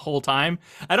accent the whole time.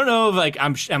 I don't know if like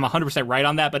I'm 100% right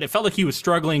on that, but it felt like he was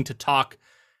struggling to talk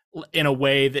in a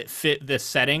way that fit this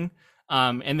setting.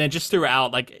 And then just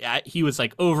throughout, like he was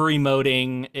like over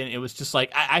emoting, and it was just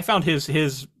like I found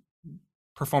his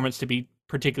performance to be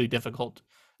particularly difficult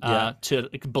to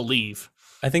like, believe.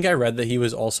 I think I read that he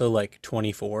was also like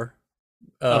 24.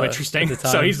 Oh, interesting.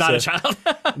 So he's not a child.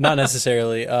 Not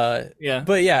necessarily. Yeah.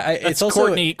 But yeah, it's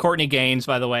also Courtney Gaines,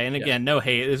 by the way. And again, no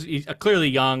hate. He's clearly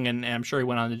young, and I'm sure he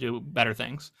went on to do better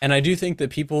things. And I do think that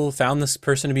people found this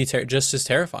person to be just as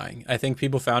terrifying. I think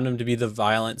people found him to be the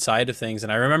violent side of things.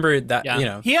 And I remember that, you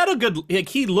know, he had a good, like,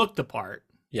 he looked the part.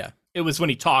 Yeah. It was when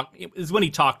he talked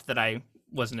that I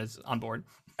wasn't as on board.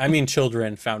 I mean,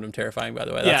 children found him terrifying, by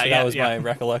the way. That was my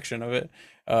recollection of it.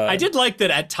 I did like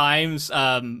that at times,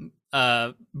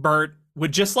 Bert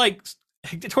would just like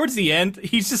towards the end,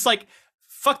 he's just like,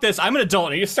 fuck this, I'm an adult,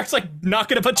 and he just starts like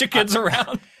knocking a bunch of kids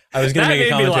around. I was gonna make a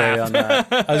commentary on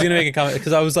that. I was gonna make a comment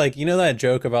because I was like, you know, that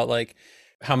joke about like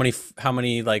how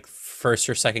many like first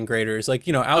or second graders, like,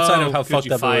 you know, outside of how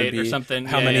fucked up it would be, or something.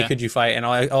 How many could you fight? And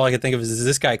all I could think of is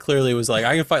this guy clearly was like,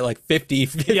 I can fight like 50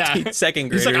 second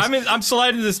graders. He's like, I'm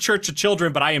sliding to this church of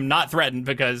children, but I am not threatened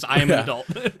because I am an adult.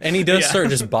 And he does start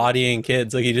just bodying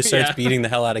kids. Like he just starts beating the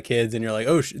hell out of kids, and you're like,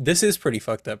 oh, this is pretty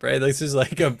fucked up, right? This is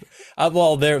like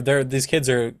well, these kids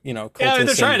are, you know, I mean,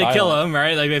 they're trying to kill him,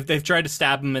 right? Like they've tried to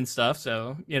stab him and stuff.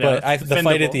 So, you know, but the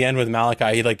fight at the end with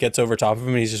Malachi, he like gets over top of him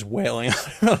and he's just wailing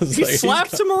on him. He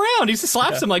slaps him around. He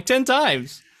slaps him like 10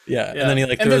 times. Yeah. And then he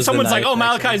like, and then someone's like, oh,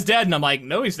 Malachi's dead. And I'm like,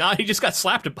 no, he's not. He just got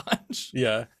slapped a bunch.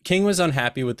 Yeah. King was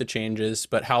unhappy with the changes,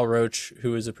 but Hal Roach,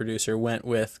 who was a producer, went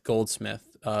with Goldsmith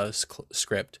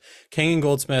script. King and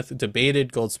Goldsmith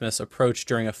debated Goldsmith's approach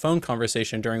during a phone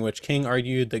conversation, during which King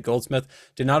argued that Goldsmith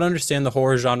did not understand the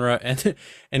horror genre,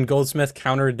 and Goldsmith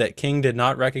countered that King did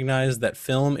not recognize that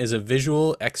film is a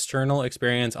visual, external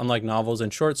experience, unlike novels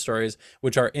and short stories,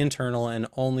 which are internal and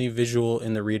only visual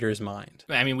in the reader's mind.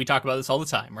 I mean, we talk about this all the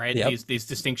time, right? Yep. These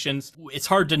distinctions. It's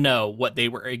hard to know what they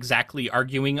were exactly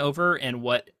arguing over and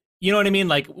what, you know what I mean?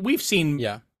 Like, we've seen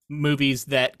movies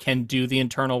that can do the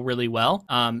internal really well.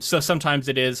 So sometimes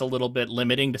it is a little bit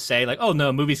limiting to say like, oh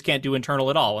no, movies can't do internal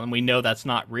at all. And we know that's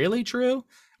not really true.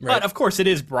 Right. But of course it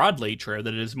is broadly true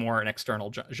that it is more an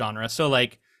external genre. So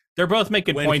like they're both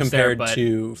making points there, but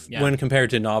when compared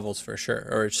to novels for sure,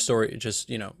 or story, just,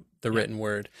 you know, the written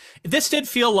word. This did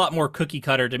feel a lot more cookie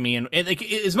cutter to me. And like,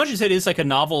 as much as it is like a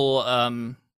novel,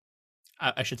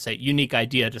 I should say unique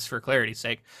idea, just for clarity's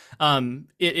sake.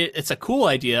 It's a cool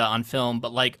idea on film,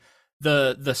 but like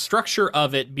the structure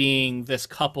of it being this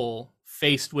couple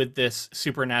faced with this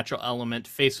supernatural element,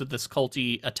 faced with this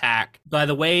culty attack, by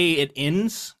the way it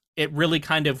ends, it really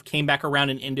kind of came back around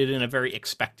and ended in a very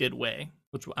expected way,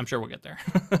 which I'm sure we'll get there.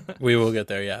 We will get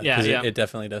there, yeah. It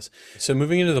definitely does. So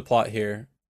moving into the plot here,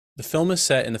 the film is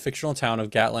set in the fictional town of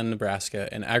Gatlin, Nebraska,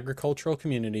 an agricultural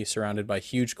community surrounded by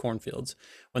huge cornfields.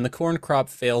 When the corn crop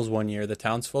fails one year, the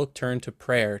townsfolk turn to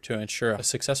prayer to ensure a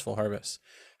successful harvest.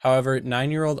 However,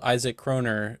 9-year-old Isaac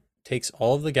Kroner takes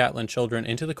all of the Gatlin children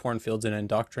into the cornfields and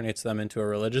indoctrinates them into a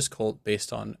religious cult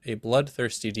based on a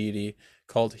bloodthirsty deity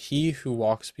called He Who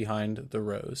Walks Behind the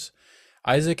Rows.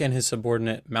 Isaac and his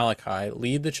subordinate Malachi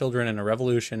lead the children in a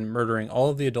revolution, murdering all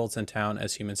of the adults in town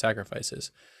as human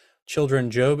sacrifices. Children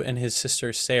Job and his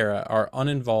sister Sarah are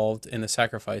uninvolved in the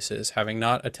sacrifices, having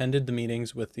not attended the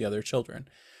meetings with the other children.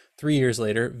 3 years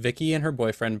later, Vicky and her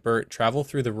boyfriend Bert travel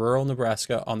through the rural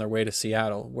Nebraska on their way to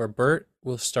Seattle, where Bert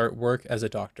will start work as a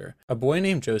doctor. A boy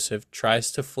named Joseph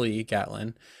tries to flee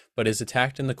Gatlin, but is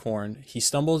attacked in the corn. He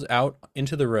stumbles out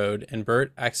into the road, and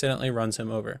Bert accidentally runs him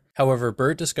over. However,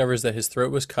 Bert discovers that his throat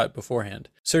was cut beforehand.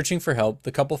 Searching for help,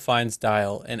 the couple finds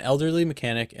Dial, an elderly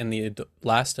mechanic and the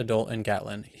last adult in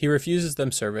Gatlin. He refuses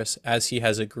them service, as he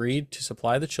has agreed to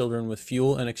supply the children with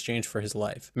fuel in exchange for his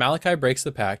life. Malachi breaks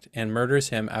the pact and murders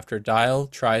him after Dial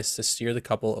tries to steer the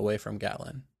couple away from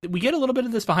Gatlin. We get a little bit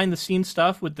of this behind the scenes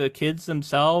stuff with the kids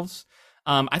themselves.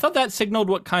 I thought that signaled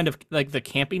what kind of like the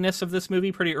campiness of this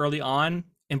movie pretty early on.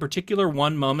 In particular,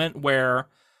 one moment where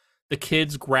the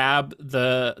kids grab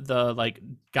the like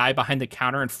guy behind the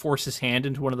counter and force his hand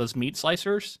into one of those meat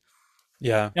slicers.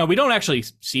 Yeah. Now we don't actually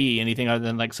see anything other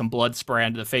than like some blood spray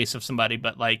into the face of somebody,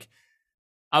 but like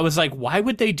I was like, why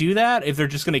would they do that if they're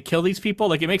just going to kill these people?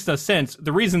 Like, it makes no sense.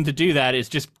 The reason to do that is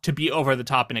just to be over the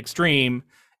top and extreme.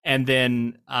 And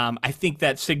then I think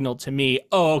that signaled to me,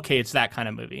 oh, okay, it's that kind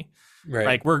of movie.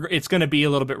 Right. Like it's going to be a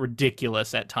little bit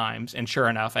ridiculous at times. And sure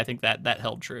enough, I think that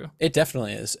held true. It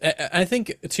definitely is. I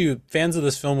think too, fans of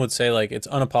this film would say like it's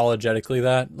unapologetically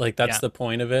that, like that's the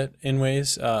point of it in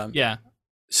ways. Yeah.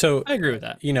 So I agree with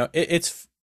that. You know, it's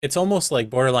it's almost like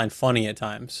borderline funny at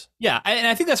times. Yeah, and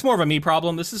I think that's more of a me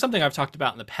problem. This is something I've talked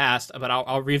about in the past, but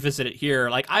I'll revisit it here.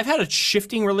 Like, I've had a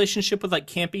shifting relationship with like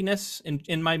campiness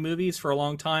in my movies for a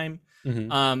long time.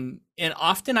 Mm-hmm. And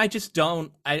often I just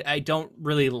I don't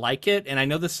really like it. And I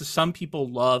know this is, some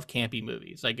people love campy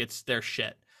movies, like it's their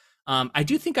shit. I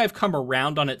do think I've come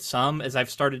around on it some as I've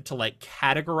started to like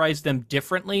categorize them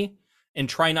differently and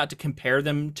try not to compare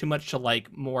them too much to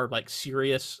like more like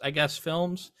serious, I guess,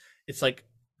 films. It's like,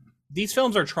 these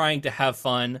films are trying to have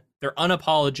fun. They're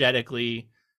unapologetically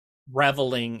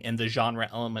reveling in the genre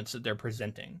elements that they're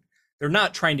presenting. They're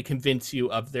not trying to convince you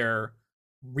of their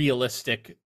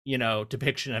realistic,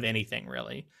 depiction of anything,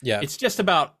 really. Yeah. It's just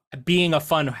about being a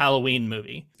fun Halloween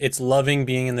movie. It's loving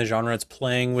being in the genre. It's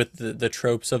playing with the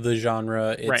tropes of the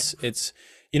genre. It's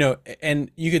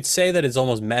and you could say that it's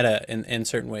almost meta in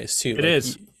certain ways too. It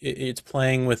is. It's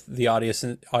playing with the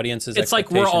audience's. It's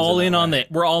like we're all in on it.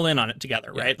 We're all in on it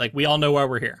together, right? Like, we all know why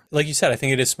we're here. Like you said, I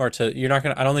think it is smart to.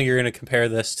 I don't think you're gonna compare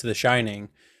this to The Shining.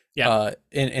 Yeah.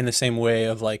 In the same way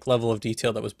of like level of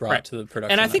detail that was brought to the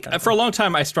production. And I think for a long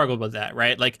time I struggled with that,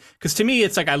 right? Like, because to me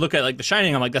it's like, I look at like The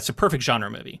Shining, I'm like, that's a perfect genre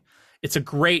movie. It's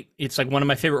like one of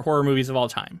my favorite horror movies of all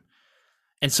time.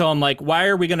 And so I'm like, why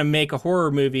are we going to make a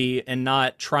horror movie and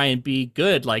not try and be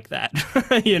good like that?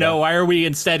 Why are we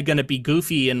instead going to be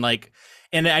goofy and like,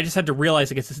 and I just had to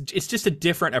realize, like, it's just a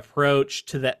different approach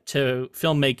to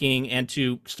filmmaking and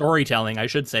to storytelling, I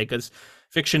should say, because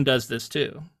fiction does this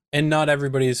too. And not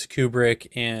everybody's Kubrick,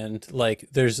 and like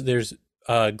there's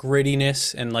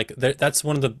grittiness, and like that's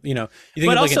one of the, you think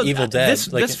but of also, like an Evil Dead.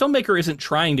 This filmmaker isn't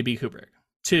trying to be Kubrick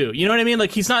too. You know what I mean?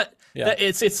 Like, he's not. Yeah.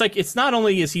 It's like, it's not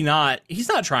only is he's not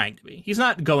trying to be. He's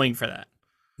not going for that.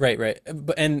 Right.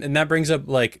 But and that brings up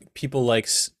like people like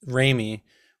Raimi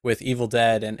with Evil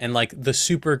Dead, and like the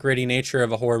super gritty nature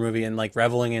of a horror movie, and like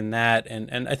reveling in that,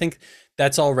 and I think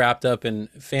that's all wrapped up, and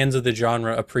fans of the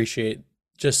genre appreciate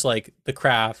just like the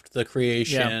craft, the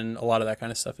creation, a lot of that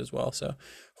kind of stuff as well. So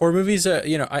horror movies,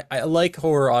 I like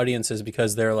horror audiences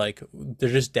because they're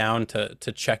just down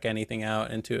to check anything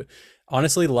out and to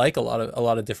honestly like a lot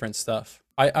of different stuff.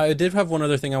 I did have one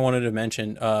other thing I wanted to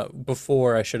mention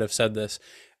before I should have said this.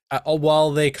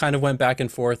 While they kind of went back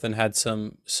and forth and had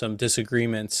some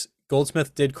disagreements,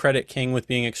 Goldsmith did credit King with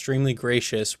being extremely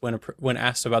gracious when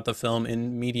asked about the film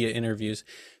in media interviews,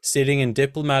 stating in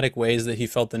diplomatic ways that he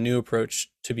felt the new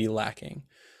approach to be lacking.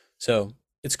 So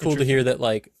it's cool to hear that,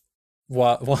 like,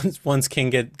 once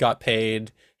King got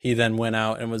paid, he then went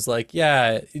out and was like,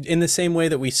 yeah, in the same way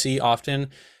that we see often,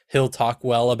 he'll talk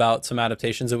well about some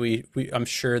adaptations that I'm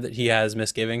sure that he has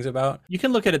misgivings about. You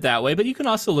can look at it that way, but you can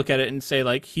also look at it and say,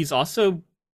 like, he's also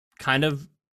kind of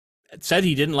said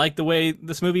he didn't like the way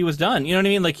this movie was done. You know what I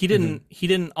mean? Like, he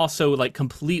didn't also like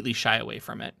completely shy away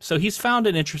from it. So he's found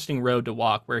an interesting road to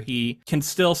walk where he can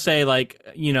still say, like,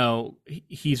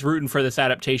 he's rooting for this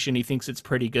adaptation. He thinks it's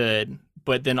pretty good,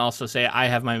 but then also say, I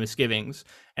have my misgivings.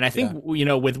 And I think,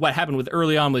 with what happened with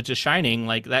early on with just Shining,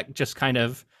 like, that just kind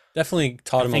of definitely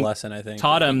taught him a lesson. I think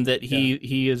taught him that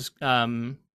he is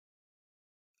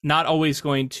not always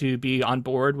going to be on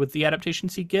board with the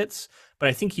adaptations he gets, but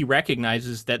I think he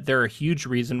recognizes that they're a huge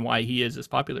reason why he is as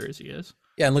popular as he is.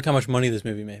 Yeah, and look how much money this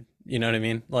movie made. You know what I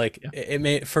mean? Like, it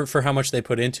made for how much they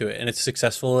put into it, and it's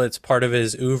successful. It's part of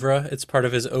his oeuvre. It's part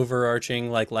of his overarching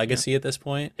like legacy at this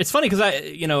point. It's funny because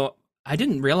I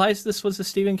didn't realize this was a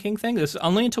Stephen King thing. This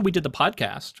only until we did the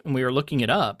podcast and we were looking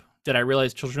it up did I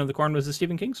realize Children of the Corn was a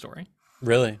Stephen King story.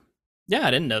 Really? Yeah,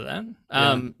 I didn't know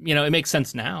that. It makes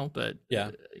sense now, but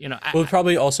well,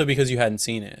 probably also because you hadn't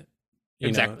seen it.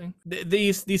 Exactly.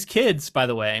 These kids, by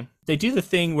the way, they do the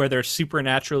thing where they're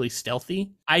supernaturally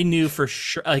stealthy. I knew for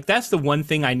sure, like, that's the one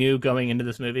thing I knew going into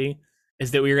this movie,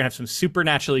 is that we were gonna have some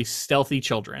supernaturally stealthy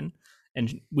children,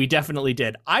 and we definitely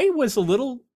did. I was a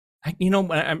little,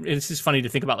 it's just funny to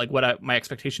think about like what my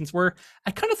expectations were.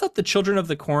 I kind of thought the Children of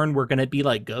the Corn were gonna be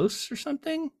like ghosts or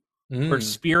something, or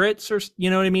spirits, or you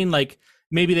know what I mean? Like,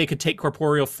 maybe they could take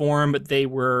corporeal form, but they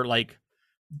were like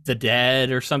the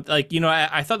dead or something. Like,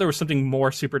 I thought there was something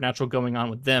more supernatural going on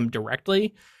with them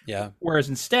directly. Yeah. Whereas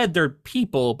instead they're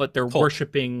people, but they're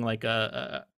worshiping like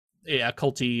a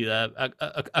culty,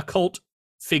 a cult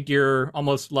figure,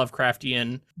 almost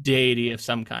Lovecraftian deity of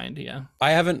some kind. Yeah.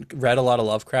 I haven't read a lot of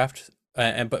Lovecraft,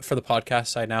 but for the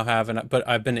podcast I now have, but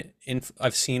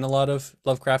I've seen a lot of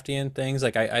Lovecraftian things.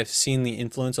 Like I've seen the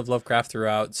influence of Lovecraft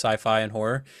throughout sci-fi and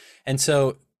horror. And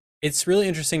so it's really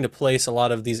interesting to place a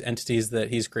lot of these entities that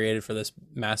he's created for this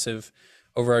massive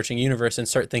overarching universe and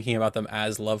start thinking about them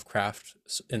as Lovecraft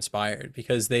inspired,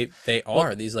 because they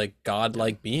are these like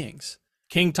godlike beings.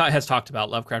 King has talked about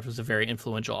Lovecraft was a very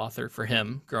influential author for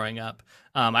him growing up.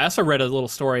 I also read a little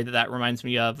story that reminds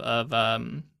me of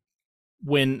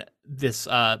when this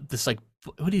like,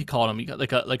 what do you call him? You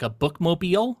got like a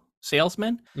bookmobile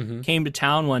salesman came to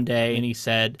town one day, and he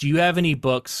said, "Do you have any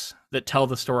books that tell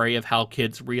the story of how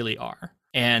kids really are?"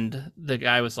 And the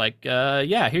guy was like,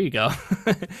 "Yeah, here you go,"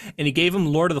 and he gave him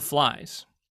Lord of the Flies,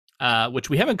 which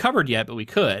we haven't covered yet, but we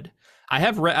could. I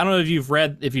have read. I don't know if you've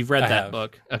read that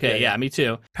book. Okay, yeah, me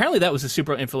too. Apparently, that was a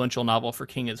super influential novel for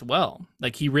King as well.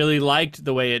 Like, he really liked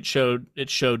the way it showed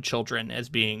children as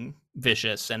being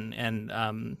vicious and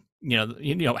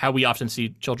you know how we often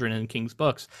see children in King's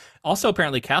books. Also,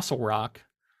 apparently, Castle Rock,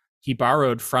 he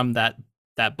borrowed from that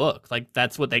book. Like,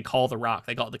 that's what they call the rock.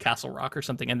 They call it the Castle Rock or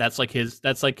something. And that's like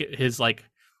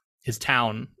his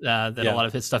town that a lot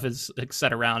of his stuff is like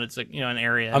set around. It's like, you know, an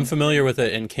area. I'm familiar with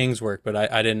it in King's work, but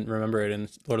I didn't remember it in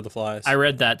Lord of the Flies. I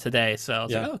read that today, so I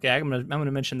was like, oh, okay, I'm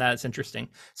gonna mention that. It's interesting.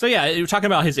 So yeah, you're talking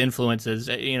about his influences.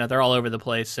 You know, they're all over the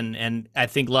place, and I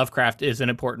think Lovecraft is an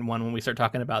important one when we start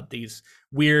talking about these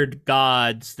weird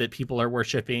gods that people are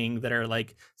worshiping that are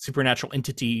like supernatural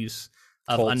entities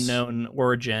of cults, unknown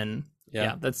origin.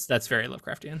 Yeah, that's very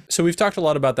Lovecraftian. So we've talked a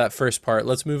lot about that first part.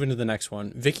 Let's move into the next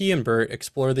one. Vicky and Bert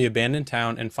explore the abandoned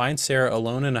town and find Sarah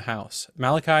alone in a house.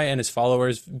 Malachi and his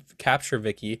followers capture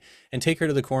Vicky and take her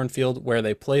to the cornfield, where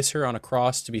they place her on a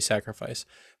cross to be sacrificed.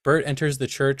 Bert enters the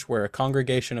church, where a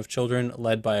congregation of children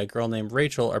led by a girl named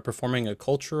Rachel are performing a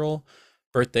cultural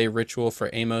birthday ritual for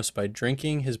Amos by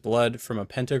drinking his blood from a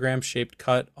pentagram-shaped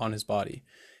cut on his body.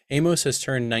 Amos has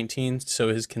turned 19, so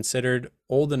is considered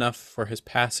old enough for his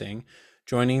passing,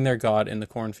 joining their god in the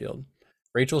cornfield.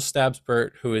 Rachel stabs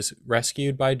Bert, who is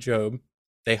rescued by Job.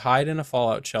 They hide in a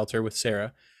fallout shelter with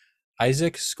Sarah.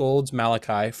 Isaac scolds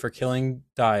Malachi for killing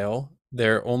Dial,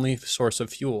 their only source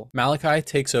of fuel. Malachi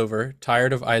takes over,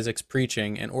 tired of Isaac's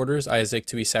preaching, and orders Isaac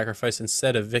to be sacrificed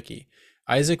instead of Vicky.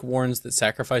 Isaac warns that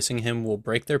sacrificing him will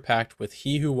break their pact with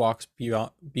he who walks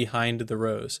behind the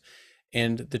rows,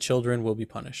 and the children will be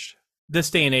punished. This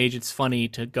day and age, it's funny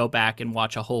to go back and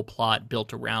watch a whole plot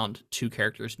built around two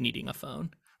characters needing a phone.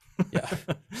 Yeah,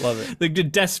 love it.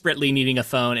 Like, desperately needing a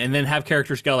phone, and then have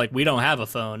characters go like, "We don't have a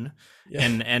phone,"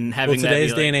 and having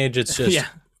today's that day and age, it's just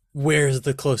where's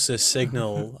the closest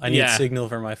signal? I need signal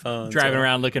for my phone. Driving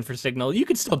around looking for signal. You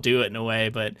could still do it in a way,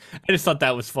 but I just thought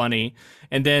that was funny.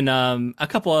 And then a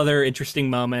couple other interesting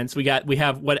moments. We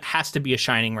have what has to be a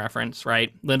Shining reference,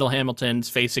 right? Lyndall Hamilton's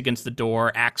face against the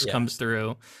door, axe comes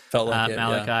through. Felt like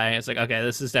Malachi. It's like, okay,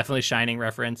 this is definitely a Shining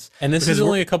reference. And this is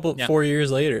only a couple 4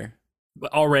 years later.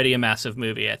 Already a massive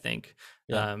movie, I think.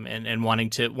 Yeah. And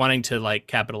wanting to like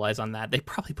capitalize on that. They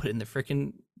probably put it in the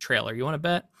freaking trailer. You want to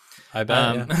bet? I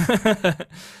bet.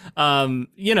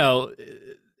 You know,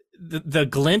 the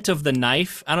glint of the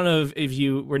knife. I don't know if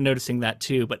you were noticing that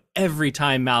too, but every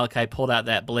time Malachi pulled out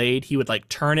that blade, he would like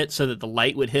turn it so that the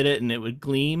light would hit it and it would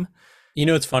gleam. You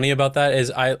know what's funny about that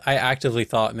is I actively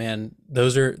thought, man,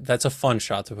 that's a fun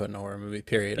shot to put in a horror movie,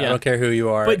 period. Yeah. I don't care who you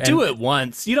are. But do it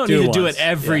once. You don't need to do it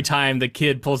every time the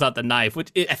kid pulls out the knife, which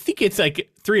I think it's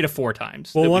like 3 to 4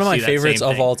 times. Well, one of my favorites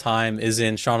of all time is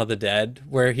in Shaun of the Dead,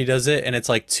 where he does it and it's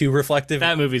like too reflective.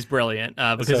 That movie's brilliant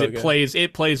because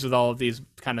it plays with all of these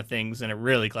kind of things in a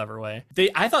really clever way.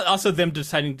 I thought also them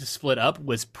deciding to split up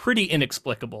was pretty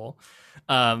inexplicable.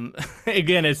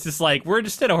 Again, it's just like, we're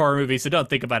just in a horror movie, so don't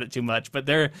think about it too much, but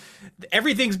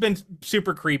everything's been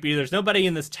super creepy. There's nobody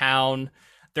in this town.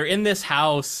 They're in this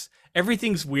house.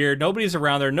 Everything's weird. Nobody's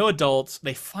around there. No adults.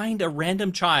 They find a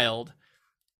random child.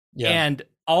 Yeah. And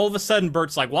all of a sudden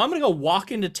Bert's like, well, I'm going to go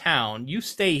walk into town. You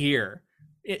stay here.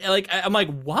 I'm like,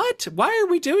 what? Why are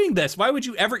we doing this? Why would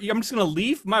you ever? I'm just going to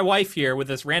leave my wife here with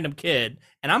this random kid,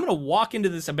 and I'm going to walk into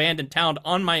this abandoned town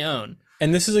on my own.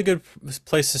 And this is a good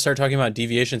place to start talking about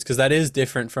deviations, because that is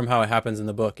different from how it happens in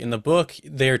the book. In the book,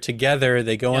 they're together,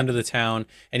 they go into the town,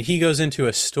 and he goes into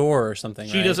a store or something.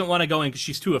 She doesn't want to go in because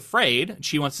she's too afraid.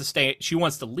 She wants to stay. She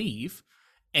wants to leave.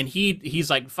 And he's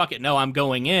like, fuck it, no, I'm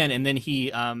going in. And then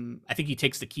I think he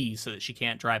takes the keys so that she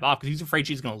can't drive off because he's afraid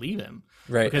she's going to leave him.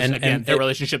 Right. Because, again, their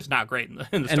relationship's not great in the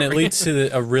story. And it leads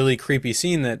to a really creepy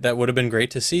scene that would have been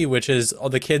great to see, which is all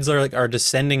the kids are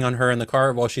descending on her in the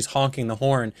car while she's honking the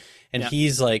horn. And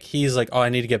he's like, oh, I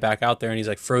need to get back out there. And he's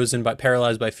like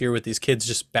paralyzed by fear with these kids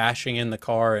just bashing in the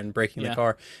car and breaking the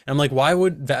car. And I'm like, why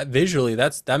would that visually,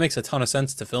 that makes a ton of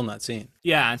sense to film that scene.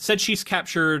 Yeah. It said she's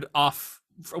captured off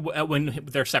when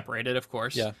they're separated, of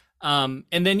course. Yeah. And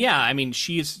then, I mean,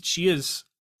 she is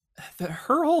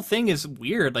her whole thing is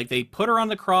weird. Like, they put her on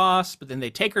the cross, but then they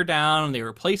take her down and they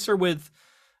replace her with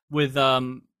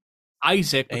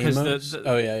Isaac because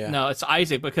no, it's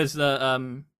Isaac because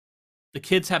the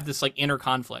kids have this like inner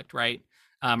conflict, right?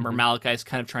 Where Malachi's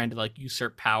kind of trying to like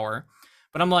usurp power.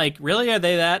 But I'm like, really? Are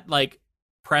they that like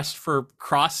pressed for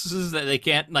crosses that they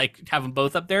can't like have them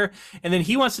both up there? And then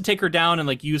he wants to take her down and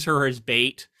like use her as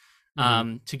bait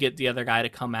to get the other guy to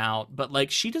come out. But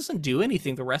like, she doesn't do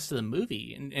anything the rest of the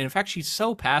movie. And in fact, she's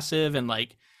so passive. And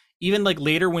like, even like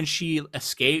later when she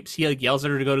escapes, he like yells at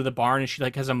her to go to the barn, and she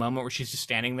like has a moment where she's just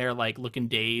standing there like looking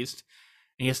dazed,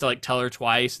 and he has to like tell her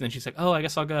twice, and then she's like, oh, I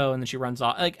guess I'll go, and then she runs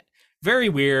off. Like, very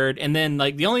weird. And then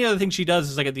like the only other thing she does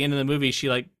is like at the end of the movie, she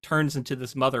like turns into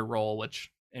this mother role,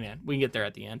 which, man, we can get there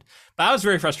at the end. But I was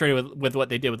very frustrated with what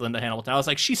they did with Linda Hamilton. I was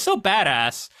like, she's so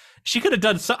badass. She could have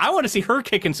done so. I want to see her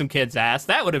kicking some kids' ass.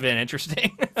 That would have been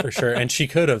interesting. For sure. And she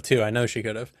could have too. I know she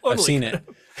could have. Totally. I've seen it.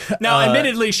 Now,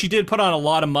 admittedly, she did put on a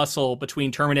lot of muscle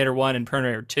between Terminator 1 and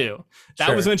Terminator 2.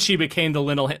 That was when she became the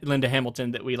Linda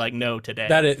Hamilton that we like know today.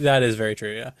 That is very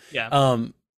true. Yeah. Yeah.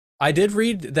 I did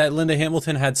read that Linda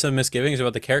Hamilton had some misgivings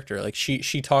about the character. Like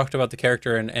she talked about the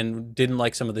character and didn't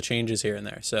like some of the changes here and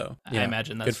there. So yeah, I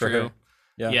imagine that's good for true. Her.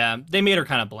 Yeah. Yeah. They made her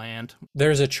kind of bland.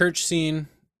 There's a church scene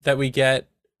that we get,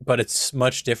 but it's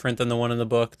much different than the one in the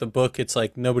book. The book, it's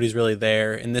like nobody's really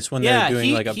there. In this one, they're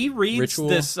doing like a ritual.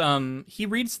 He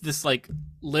reads this like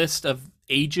list of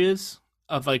ages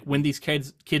of like when these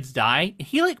kids die.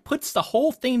 He like puts the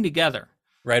whole thing together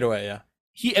right away. Yeah.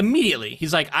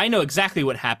 He's like, I know exactly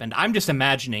what happened. I'm just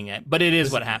imagining it, but it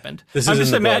is what happened. I'm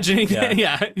just imagining.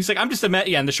 Yeah. He's like,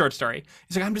 in the short story.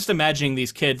 He's like, I'm just imagining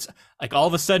these kids like all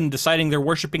of a sudden deciding they're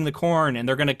worshiping the corn and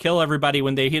they're going to kill everybody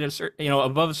when they hit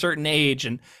above a certain age.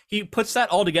 And he puts that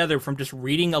all together from just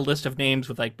reading a list of names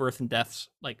with like birth and deaths.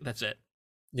 Like, that's it.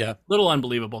 Yeah. Little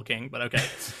unbelievable, King, but okay.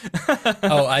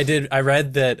 I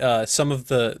read that some of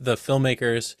the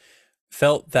filmmakers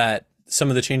felt that some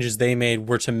of the changes they made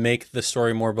were to make the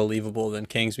story more believable than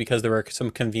King's, because there were some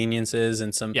conveniences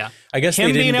and some, I guess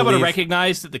him being able to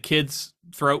recognize that the kid's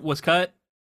throat was cut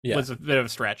was a bit of a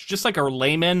stretch. Just like a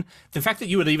layman, the fact that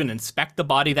you would even inspect the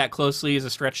body that closely is a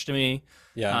stretch to me.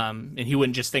 Yeah. And he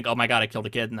wouldn't just think, oh my God, I killed a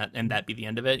kid, and that be the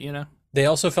end of it, you know? They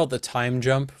also felt the time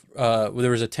jump. There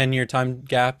was a 10-year time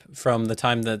gap from the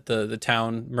time that the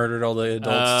town murdered all the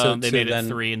adults. They made it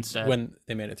 3 instead. When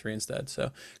they made it 3 instead. So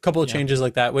a couple of changes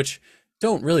like that, which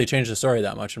don't really change the story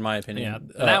that much, in my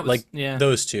opinion.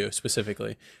 Those two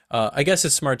specifically. I guess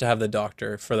it's smart to have the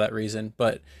doctor for that reason.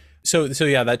 But so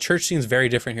yeah, that church scene's very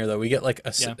different here, though. We get like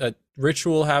a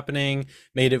ritual happening,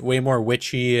 made it way more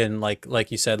witchy and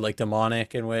like you said, like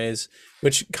demonic in ways,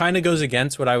 which kind of goes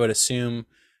against what I would assume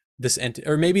this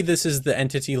or maybe this is the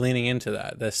entity leaning into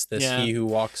that. This he who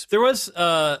walks. There was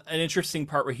an interesting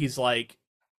part where he's like,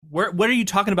 what are you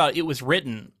talking about? It was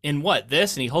written in what?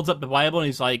 This? And he holds up the Bible and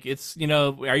he's like, it's,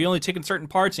 are you only taking certain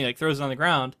parts? And he like throws it on the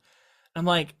ground. I'm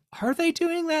like, are they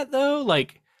doing that though?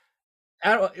 Like,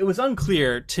 it was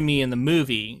unclear to me in the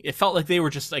movie. It felt like they were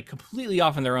just like completely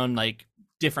off in their own like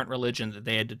different religion that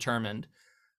they had determined.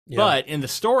 Yeah. But in the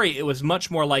story, it was much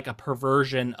more like a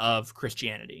perversion of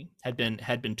Christianity had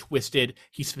been twisted.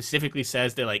 He specifically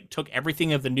says they like took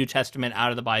everything of the New Testament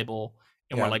out of the Bible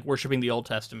and were like worshiping the Old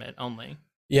Testament only.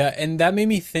 Yeah, and that made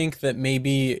me think that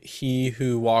maybe he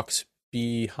who walks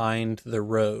behind the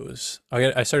rose.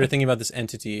 I started thinking about this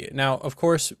entity. Now, of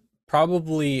course,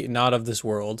 probably not of this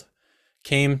world,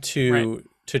 came to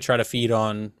try to feed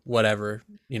on whatever,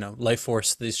 life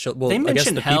force these children. Well, they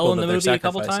mentioned hell in the movie a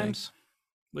couple sacrificing. Times,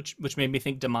 which made me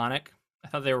think demonic. I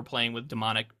thought they were playing with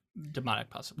demonic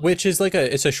possibly. Which is like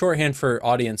it's a shorthand for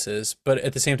audiences, but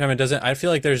at the same time, it doesn't. I feel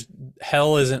like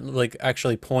hell isn't like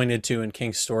actually pointed to in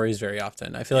King's stories very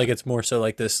often. I feel like it's more so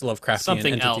like this Lovecraftian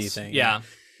entity thing. Yeah,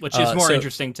 which is more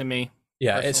interesting to me.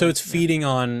 Yeah, so it's feeding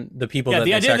on the people. Yeah,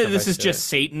 the idea that this is just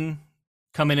Satan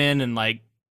coming in and like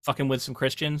fucking with some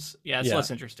Christians. Yeah, it's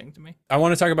less interesting to me. I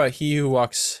want to talk about he who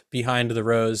walks behind the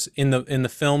rose. In the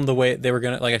film, the way they were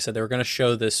gonna, like I said, they were gonna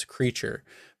show this creature,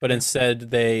 but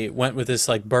instead they went with this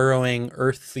like burrowing,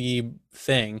 earthy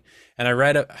thing. And I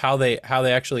read how they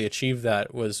actually achieved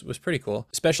that was pretty cool.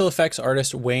 Special effects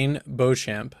artist Wayne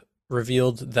Beauchamp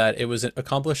revealed that it was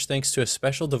accomplished thanks to a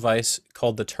special device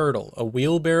called the Turtle, a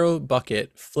wheelbarrow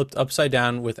bucket flipped upside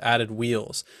down with added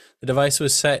wheels. The device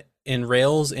was set in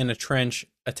rails in a trench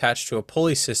attached to a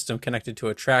pulley system connected to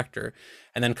a tractor,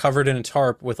 and then covered in a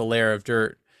tarp with a layer of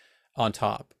dirt on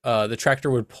top. The tractor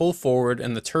would pull forward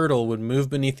and the turtle would move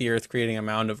beneath the earth, creating a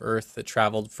mound of earth that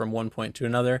traveled from one point to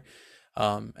another.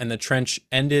 And the trench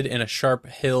ended in a sharp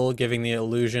hill, giving the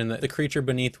illusion that the creature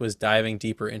beneath was diving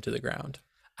deeper into the ground.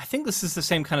 I think this is the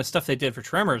same kind of stuff they did for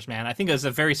Tremors, man. I think it was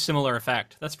a very similar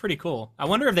effect. That's pretty cool. I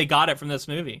wonder if they got it from this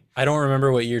movie. I don't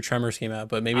remember what year Tremors came out,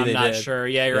 but maybe they did. I'm not sure.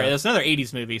 Yeah, you're right. It was another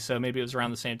 80s movie, so maybe it was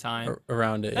around the same time.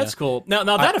 Around it, That's cool. Now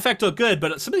that effect looked good,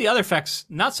 but some of the other effects,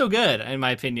 not so good, in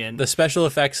my opinion. The special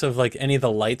effects of like any of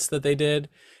the lights that they did.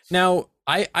 Now,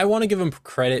 I want to give them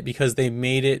credit because they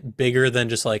made it bigger than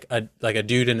just like a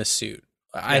dude in a suit.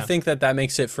 I think that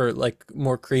makes it for like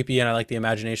more creepy, and I like the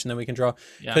imagination that we can draw.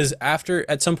 Because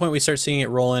at some point we start seeing it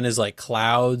roll in as like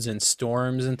clouds and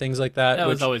storms and things like that. That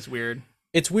was always weird.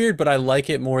 It's weird, but I like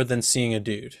it more than seeing a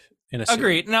dude in a suit.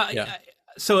 Agreed. No,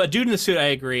 so a dude in a suit, I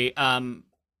agree.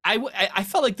 I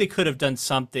felt like they could have done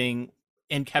something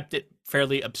and kept it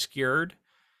fairly obscured.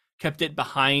 Kept it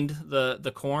behind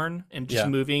the corn and just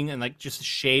moving and like just the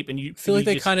shape, and you feel like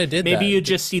they kind of did maybe that. you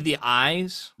just see the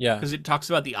eyes, yeah, because it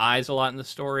talks about the eyes a lot in the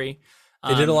story.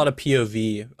 They did a lot of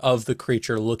POV of the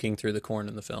creature looking through the corn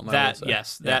in the film. That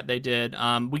they did.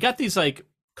 We got these like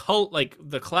like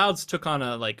the clouds took on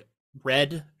a like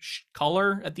red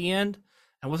color at the end.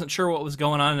 I wasn't sure what was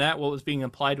going on in that, what was being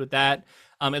implied with that.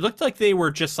 It looked like they were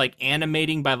just like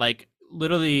animating by like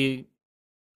literally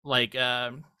like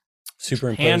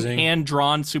superimposing hand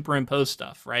drawn superimposed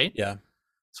stuff, right? Yeah,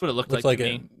 that's what it looked like to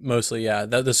me. Mostly, yeah.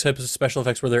 The special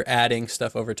effects where they're adding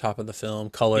stuff over top of the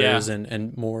film, colors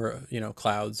and more,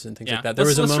 clouds and things like that.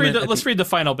 Let's read the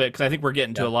final bit, because I think we're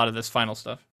getting to a lot of this final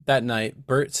stuff. That night,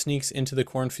 Bert sneaks into the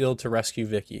cornfield to rescue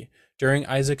Vicky. During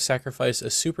Isaac's sacrifice, a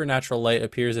supernatural light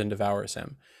appears and devours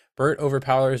him. Bert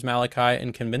overpowers Malachi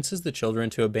and convinces the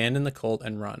children to abandon the cult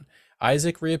and run.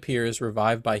 Isaac reappears,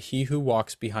 revived by He Who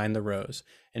Walks Behind the Rose,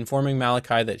 informing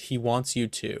Malachi that he wants you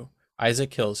too.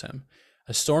 Isaac kills him.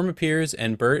 A storm appears,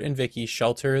 and Bert and Vicky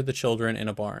shelter the children in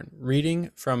a barn. Reading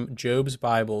from Job's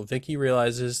Bible, Vicky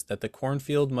realizes that the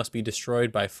cornfield must be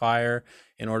destroyed by fire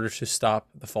in order to stop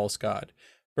the false god.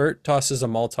 Bert tosses a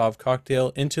Molotov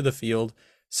cocktail into the field,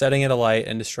 setting it alight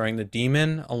and destroying the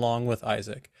demon along with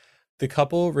Isaac. The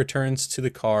couple returns to the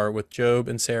car with Job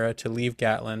and Sarah to leave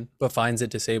Gatlin, but finds it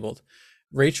disabled.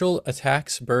 Rachel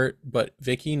attacks Bert, but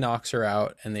Vicky knocks her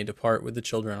out, and they depart with the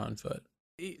children on foot.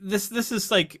 This is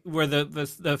like where the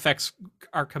effects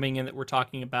are coming in that we're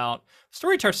talking about.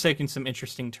 Story starts taking some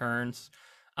interesting turns.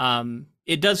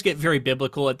 It does get very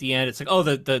biblical at the end. It's like, oh,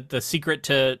 the secret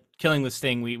to killing this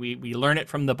thing, we learn it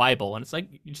from the Bible, and it's like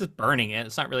you're just burning it.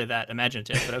 It's not really that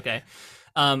imaginative, but okay.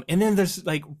 And then there's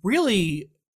like really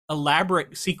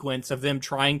elaborate sequence of them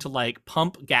trying to like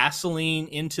pump gasoline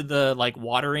into the like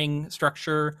watering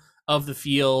structure of the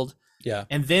field. Yeah.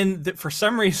 And then for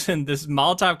some reason, this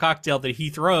Molotov cocktail that he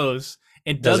throws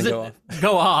and doesn't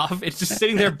go off. It's just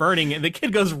sitting there burning, and the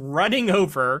kid goes running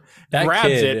over, grabs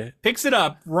it, picks it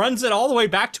up, runs it all the way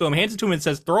back to him, hands it to him, and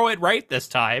says, "Throw it right this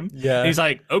time." Yeah. And he's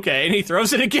like, "Okay," and he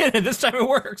throws it again, and this time it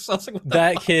works. So I was like,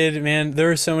 that kid, man, there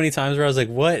were so many times where I was like,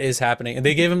 "What is happening?" And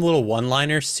they gave him little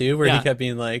one-liners too, where he kept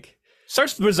being like,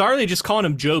 starts bizarrely just calling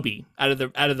him Joby out of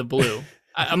the blue.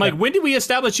 I'm like, when did we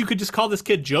establish you could just call this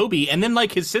kid Joby? And then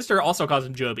like his sister also calls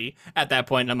him Joby at that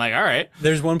point, and I'm like, all right.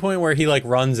 There's one point where he like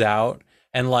runs out,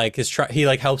 and like he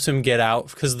like helps him get out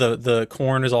because the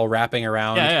corn is all wrapping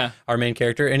around our main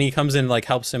character, and he comes in, like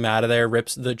helps him out of there,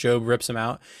 Job rips him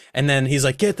out, and then he's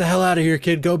like, "Get the hell out of here,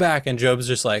 kid, go back." And Job's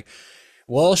just like,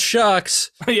 "Well,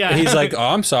 shucks." Yeah. And he's like, "Oh,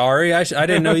 I'm sorry. I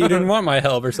didn't know you didn't want my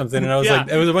help or something." And I was like,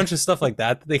 it was a bunch of stuff like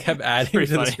that they kept adding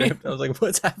to the script. I was like,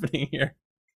 what's happening here?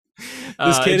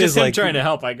 This kid is like trying to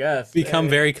help, I guess. Become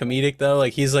very comedic though.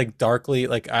 Like he's like darkly,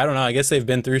 like, I don't know. I guess they've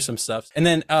been through some stuff. And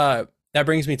then that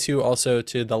brings me to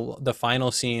the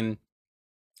final scene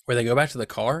where they go back to the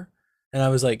car. And I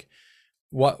was like,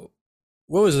 what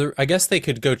was the, I guess they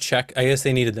could go check. I guess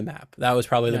they needed the map. That was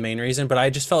probably the main reason. But I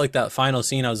just felt like that final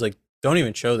scene, I was like, don't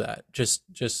even show that. Just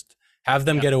have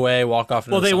them get away, walk off.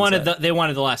 Well, they wanted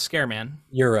the last scare, man.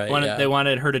 You're right. They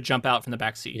wanted her to jump out from the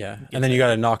back seat. Yeah, and then you got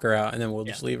to knock her out, and then we'll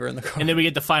just leave her in the car. And then we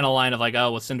get the final line of like, "Oh,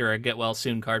 we'll send her a get well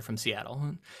soon card from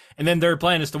Seattle." And then their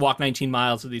plan is to walk 19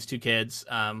 miles with these two kids.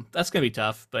 That's gonna be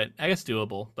tough, but I guess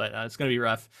doable. But it's gonna be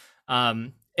rough.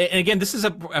 And again, this is a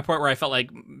part where I felt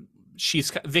like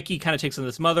Vicky kind of takes on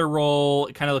this mother role.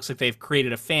 It kind of looks like they've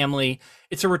created a family.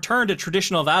 It's a return to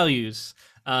traditional values.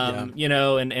 And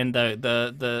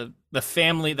the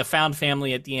family, the found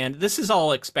family at the end. This is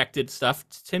all expected stuff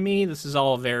to me. This is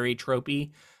all very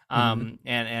tropey,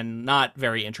 and not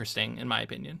very interesting in my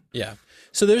opinion. Yeah.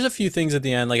 So there's a few things at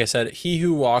the end. Like I said, He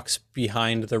Who Walks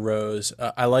Behind the Rose.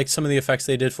 I like some of the effects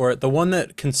they did for it. The one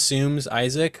that consumes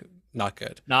Isaac, not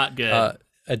good. Not good.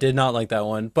 I did not like that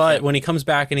one. But when he comes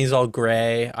back and he's all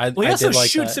gray, he also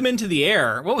shoots him into the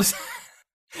air. What was?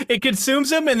 It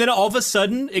consumes him, and then all of a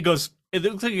sudden it goes it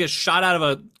looks like it gets shot out of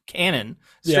a cannon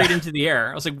straight into the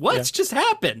air. I was like, what's just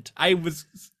happened? I was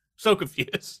so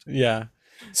confused. Yeah.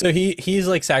 So he's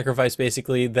like sacrificed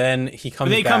basically. Then he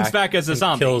comes back as a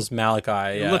zombie. Kills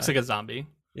Malachi. It looks like a zombie.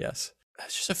 Yes.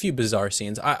 It's just a few bizarre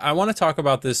scenes. I want to talk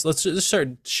about this. Let's just start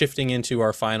shifting into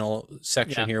our final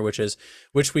section here,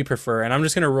 which we prefer. And I'm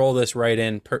just going to roll this right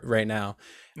now.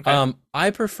 Okay. I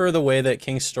prefer the way that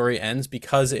King's story ends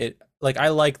because I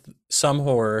like some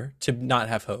horror to not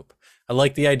have hope. I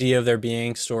like the idea of there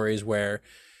being stories where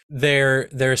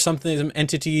there's some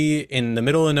entity in the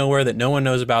middle of nowhere that no one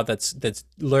knows about that's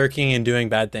lurking and doing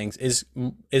bad things is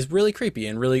really creepy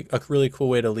and really a really cool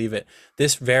way to leave it.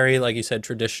 This very, like you said,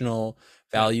 traditional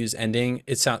values ending,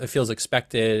 it feels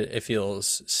expected, it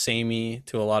feels samey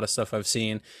to a lot of stuff I've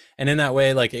seen, and in that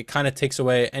way, like, it kind of takes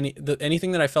away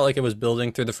anything that I felt like it was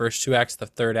building through the first two acts. The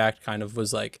third act kind of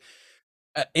was like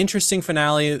interesting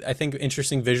finale. I think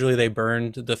interesting visually. They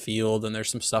burned the field and there's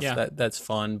some stuff that's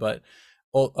fun, but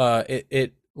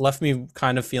it left me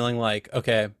kind of feeling like,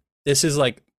 okay, this is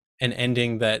like an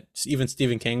ending that even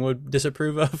Stephen King would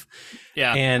disapprove of.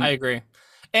 Yeah, and I agree.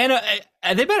 And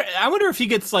I wonder if he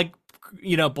gets like,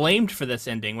 blamed for this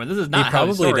ending when this is not how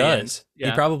his story ends. Yeah.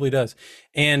 He probably does.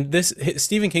 And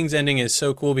Stephen King's ending is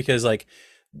so cool because like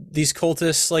these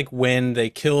cultists, like when they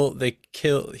kill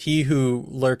he who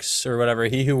lurks or whatever,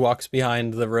 he who walks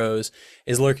behind the rose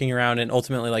is lurking around and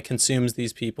ultimately like consumes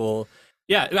these people.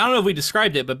 Yeah, I don't know if we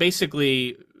described it, but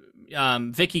basically,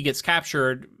 Vicky gets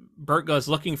captured. Bert goes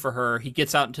looking for her. He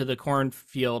gets out into the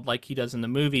cornfield like he does in the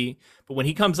movie. But when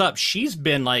he comes up, she's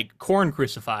been like corn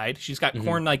crucified. She's got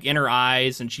corn like in her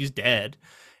eyes and she's dead.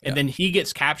 And then he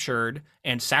gets captured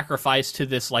and sacrificed to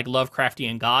this like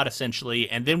Lovecraftian god, essentially.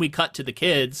 And then we cut to the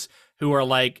kids who are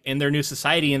like in their new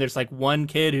society. And there's like one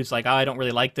kid who's like, oh, I don't really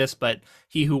like this, but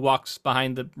he who walks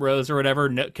behind the rose or whatever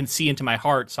can see into my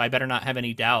heart. So I better not have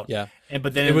any doubt. Yeah.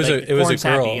 But then it was a girl,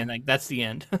 happy, and like that's the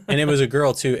end. And it was a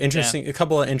girl too. Interesting, a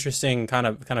couple of interesting kind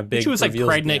of big. She was like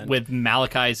pregnant with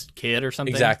Malachi's kid or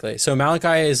something. Exactly. So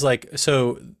Malachi is like,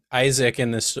 so Isaac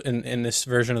in this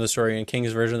version of the story, in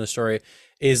King's version of the story,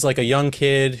 is like a young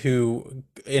kid who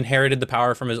inherited the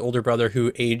power from his older brother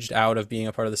who aged out of being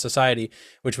a part of the society,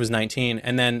 which was 19.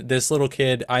 And then this little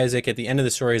kid, Isaac, at the end of the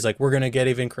story is like, we're going to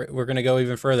go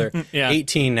even further.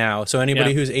 18 now. So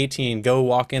anybody who's 18, go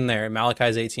walk in there.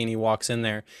 Malachi's 18. He walks in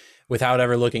there without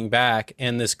ever looking back.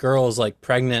 And this girl is like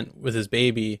pregnant with his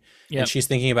baby. And she's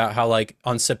thinking about how like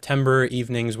on September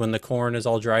evenings when the corn is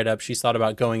all dried up, she's thought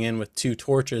about going in with 2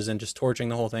 torches and just torching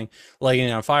the whole thing, lighting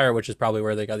it on fire, which is probably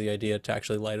where they got the idea to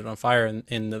actually light it on fire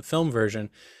in the film version.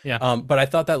 But I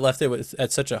thought that left it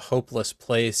at such a hopeless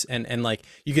place. And like,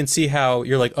 you can see how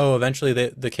you're like, oh, eventually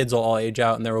the kids will all age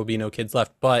out and there will be no kids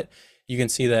left. But you can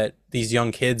see that these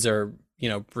young kids are,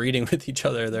 breeding with each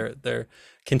other. They're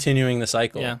continuing the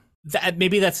cycle. Yeah.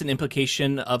 Maybe that's an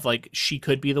implication of like she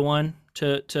could be the one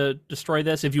to destroy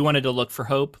this. If you wanted to look for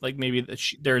hope, like maybe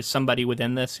there's somebody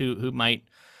within this who might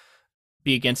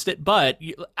be against it. But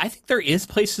I think there is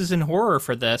places in horror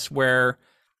for this where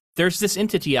there's this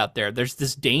entity out there, there's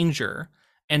this danger,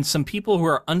 and some people who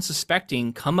are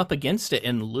unsuspecting come up against it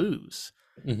and lose.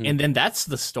 And then that's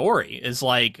the story, is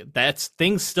like that's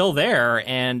things still there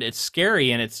and it's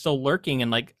scary and it's still lurking, and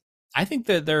like I think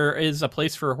that there is a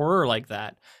place for horror like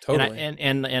that. Totally.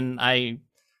 And I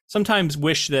sometimes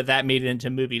wish that made it into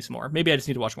movies more. Maybe I just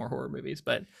need to watch more horror movies,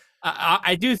 but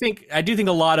I do think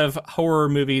a lot of horror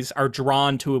movies are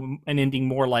drawn to an ending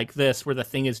more like this, where the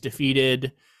thing is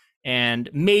defeated, and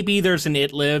maybe there's an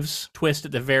 "it lives" twist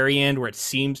at the very end where it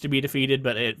seems to be defeated,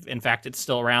 but in fact it's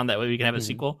still around. That way we can have a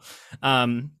sequel.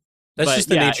 That's just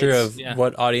the nature of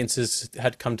what audiences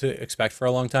had come to expect for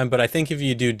a long time. But I think if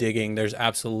you do digging, there's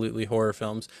absolutely horror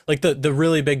films. Like the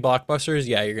really big blockbusters,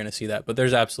 you're going to see that. But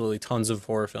there's absolutely tons of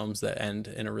horror films that end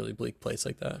in a really bleak place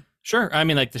like that. Sure. I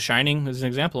mean, like The Shining is an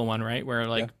example of one, right? Where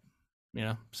like,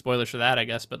 spoilers for that, I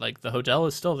guess. But like the hotel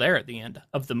is still there at the end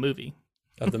of the movie.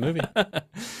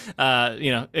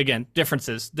 Again,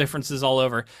 differences all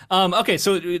over. Okay,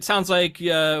 so it sounds like what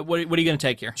are you going to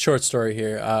take here? Short story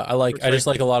here. I just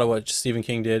like a lot of what Stephen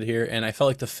King did here, and I felt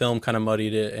like the film kind of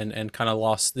muddied it and kind of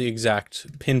lost the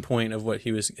exact pinpoint of what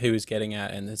he was getting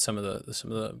at, and some of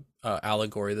the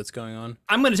allegory that's going on.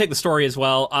 I'm going to take the story as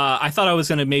well. I thought I was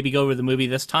going to maybe go over the movie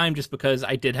this time, just because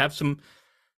I did have some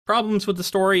problems with the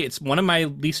story. It's one of my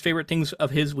least favorite things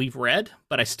of his we've read,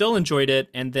 but I still enjoyed it.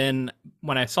 And then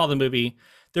when I saw the movie,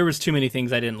 there was too many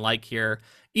things I didn't like here.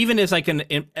 Even as I can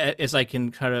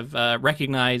kind of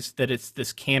recognize that it's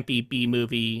this campy B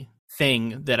movie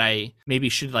thing that I maybe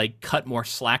should like cut more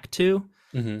slack to.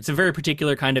 It's a very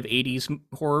particular kind of 80s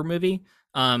horror movie.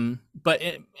 But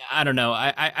I don't know.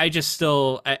 I just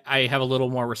still I have a little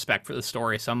more respect for the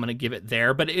story, so I'm going to give it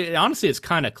there. But honestly, it's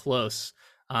kind of close.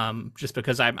 Just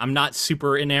because I'm not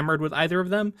super enamored with either of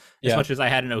them as much as I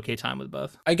had an okay time with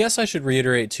both. I guess I should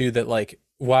reiterate too that like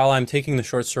while I'm taking the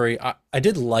short story, I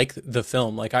did like the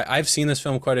film. Like I've seen this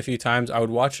film quite a few times. I would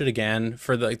watch it again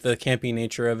for the campy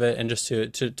nature of it and just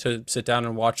to sit down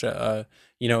and watch an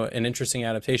interesting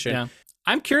adaptation. Yeah.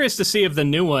 I'm curious to see if the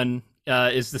new one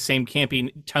is the same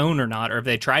campy tone or not, or if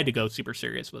they tried to go super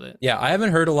serious with it. Yeah, I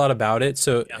haven't heard a lot about it,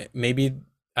 so maybe,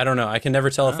 I don't know. I can never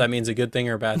tell if that means a good thing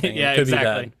or a bad thing. Yeah, it could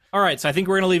exactly. be bad. All right, so I think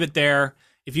we're going to leave it there.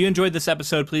 If you enjoyed this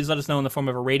episode, please let us know in the form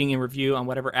of a rating and review on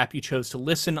whatever app you chose to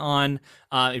listen on.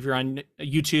 If you're on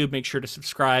YouTube, make sure to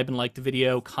subscribe and like the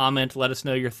video. Comment, let us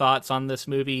know your thoughts on this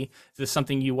movie. Is this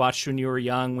something you watched when you were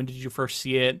young? When did you first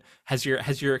see it? Has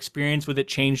your experience with it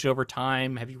changed over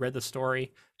time? Have you read the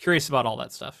story? Curious about all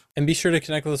that stuff. And be sure to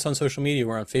connect with us on social media.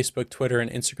 We're on Facebook, Twitter, and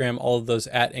Instagram, all of those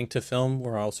at Ink to Film.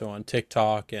 We're also on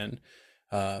TikTok and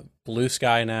Blue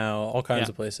Sky now, all kinds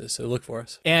of places. So look for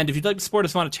us. And if you'd like to support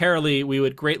us monetarily, we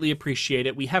would greatly appreciate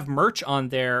it. We have merch on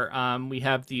there. We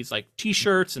have these like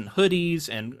t-shirts and hoodies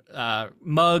and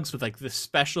mugs with like this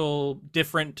special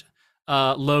different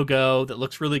logo that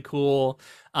looks really cool.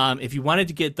 If you wanted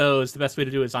to get those, the best way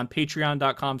to do it is on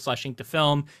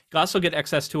patreon.com/inktofilm. You can also get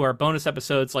access to our bonus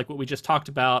episodes, like what we just talked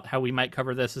about, how we might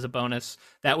cover this as a bonus.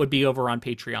 That would be over on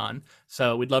Patreon.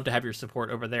 So we'd love to have your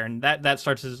support over there. And that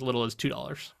starts as little as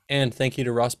 $2. And thank you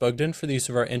to Ross Bugden for the use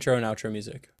of our intro and outro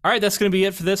music. All right, that's going to be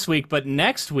it for this week. But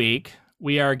next week,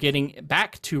 we are getting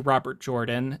back to Robert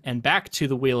Jordan and back to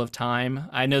the Wheel of Time.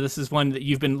 I know this is one that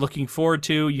you've been looking forward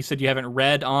to. You said you haven't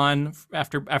read on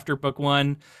after book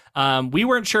one. We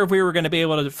weren't sure if we were going to be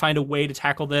able to find a way to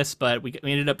tackle this, but we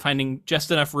ended up finding just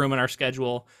enough room in our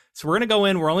schedule. So we're going to go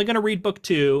in. We're only going to read book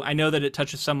 2. I know that it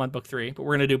touches some on book 3, but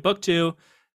we're going to do book 2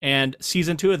 and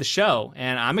season 2 of the show.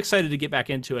 And I'm excited to get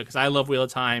back into it because I love Wheel of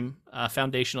Time,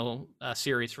 foundational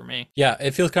series for me. Yeah,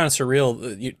 it feels kind of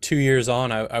surreal. 2 years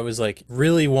on, I was like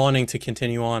really wanting to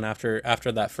continue on after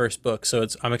that first book. So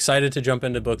I'm excited to jump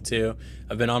into book 2.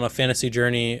 I've been on a fantasy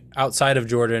journey outside of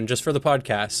Jordan just for the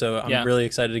podcast. So I'm really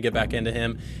excited to get back into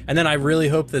him. And then I really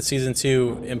hope that season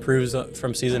 2 improves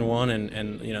from season 1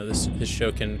 and this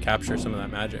show can capture some of that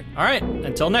magic. All right,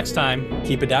 until next time,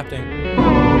 keep adapting.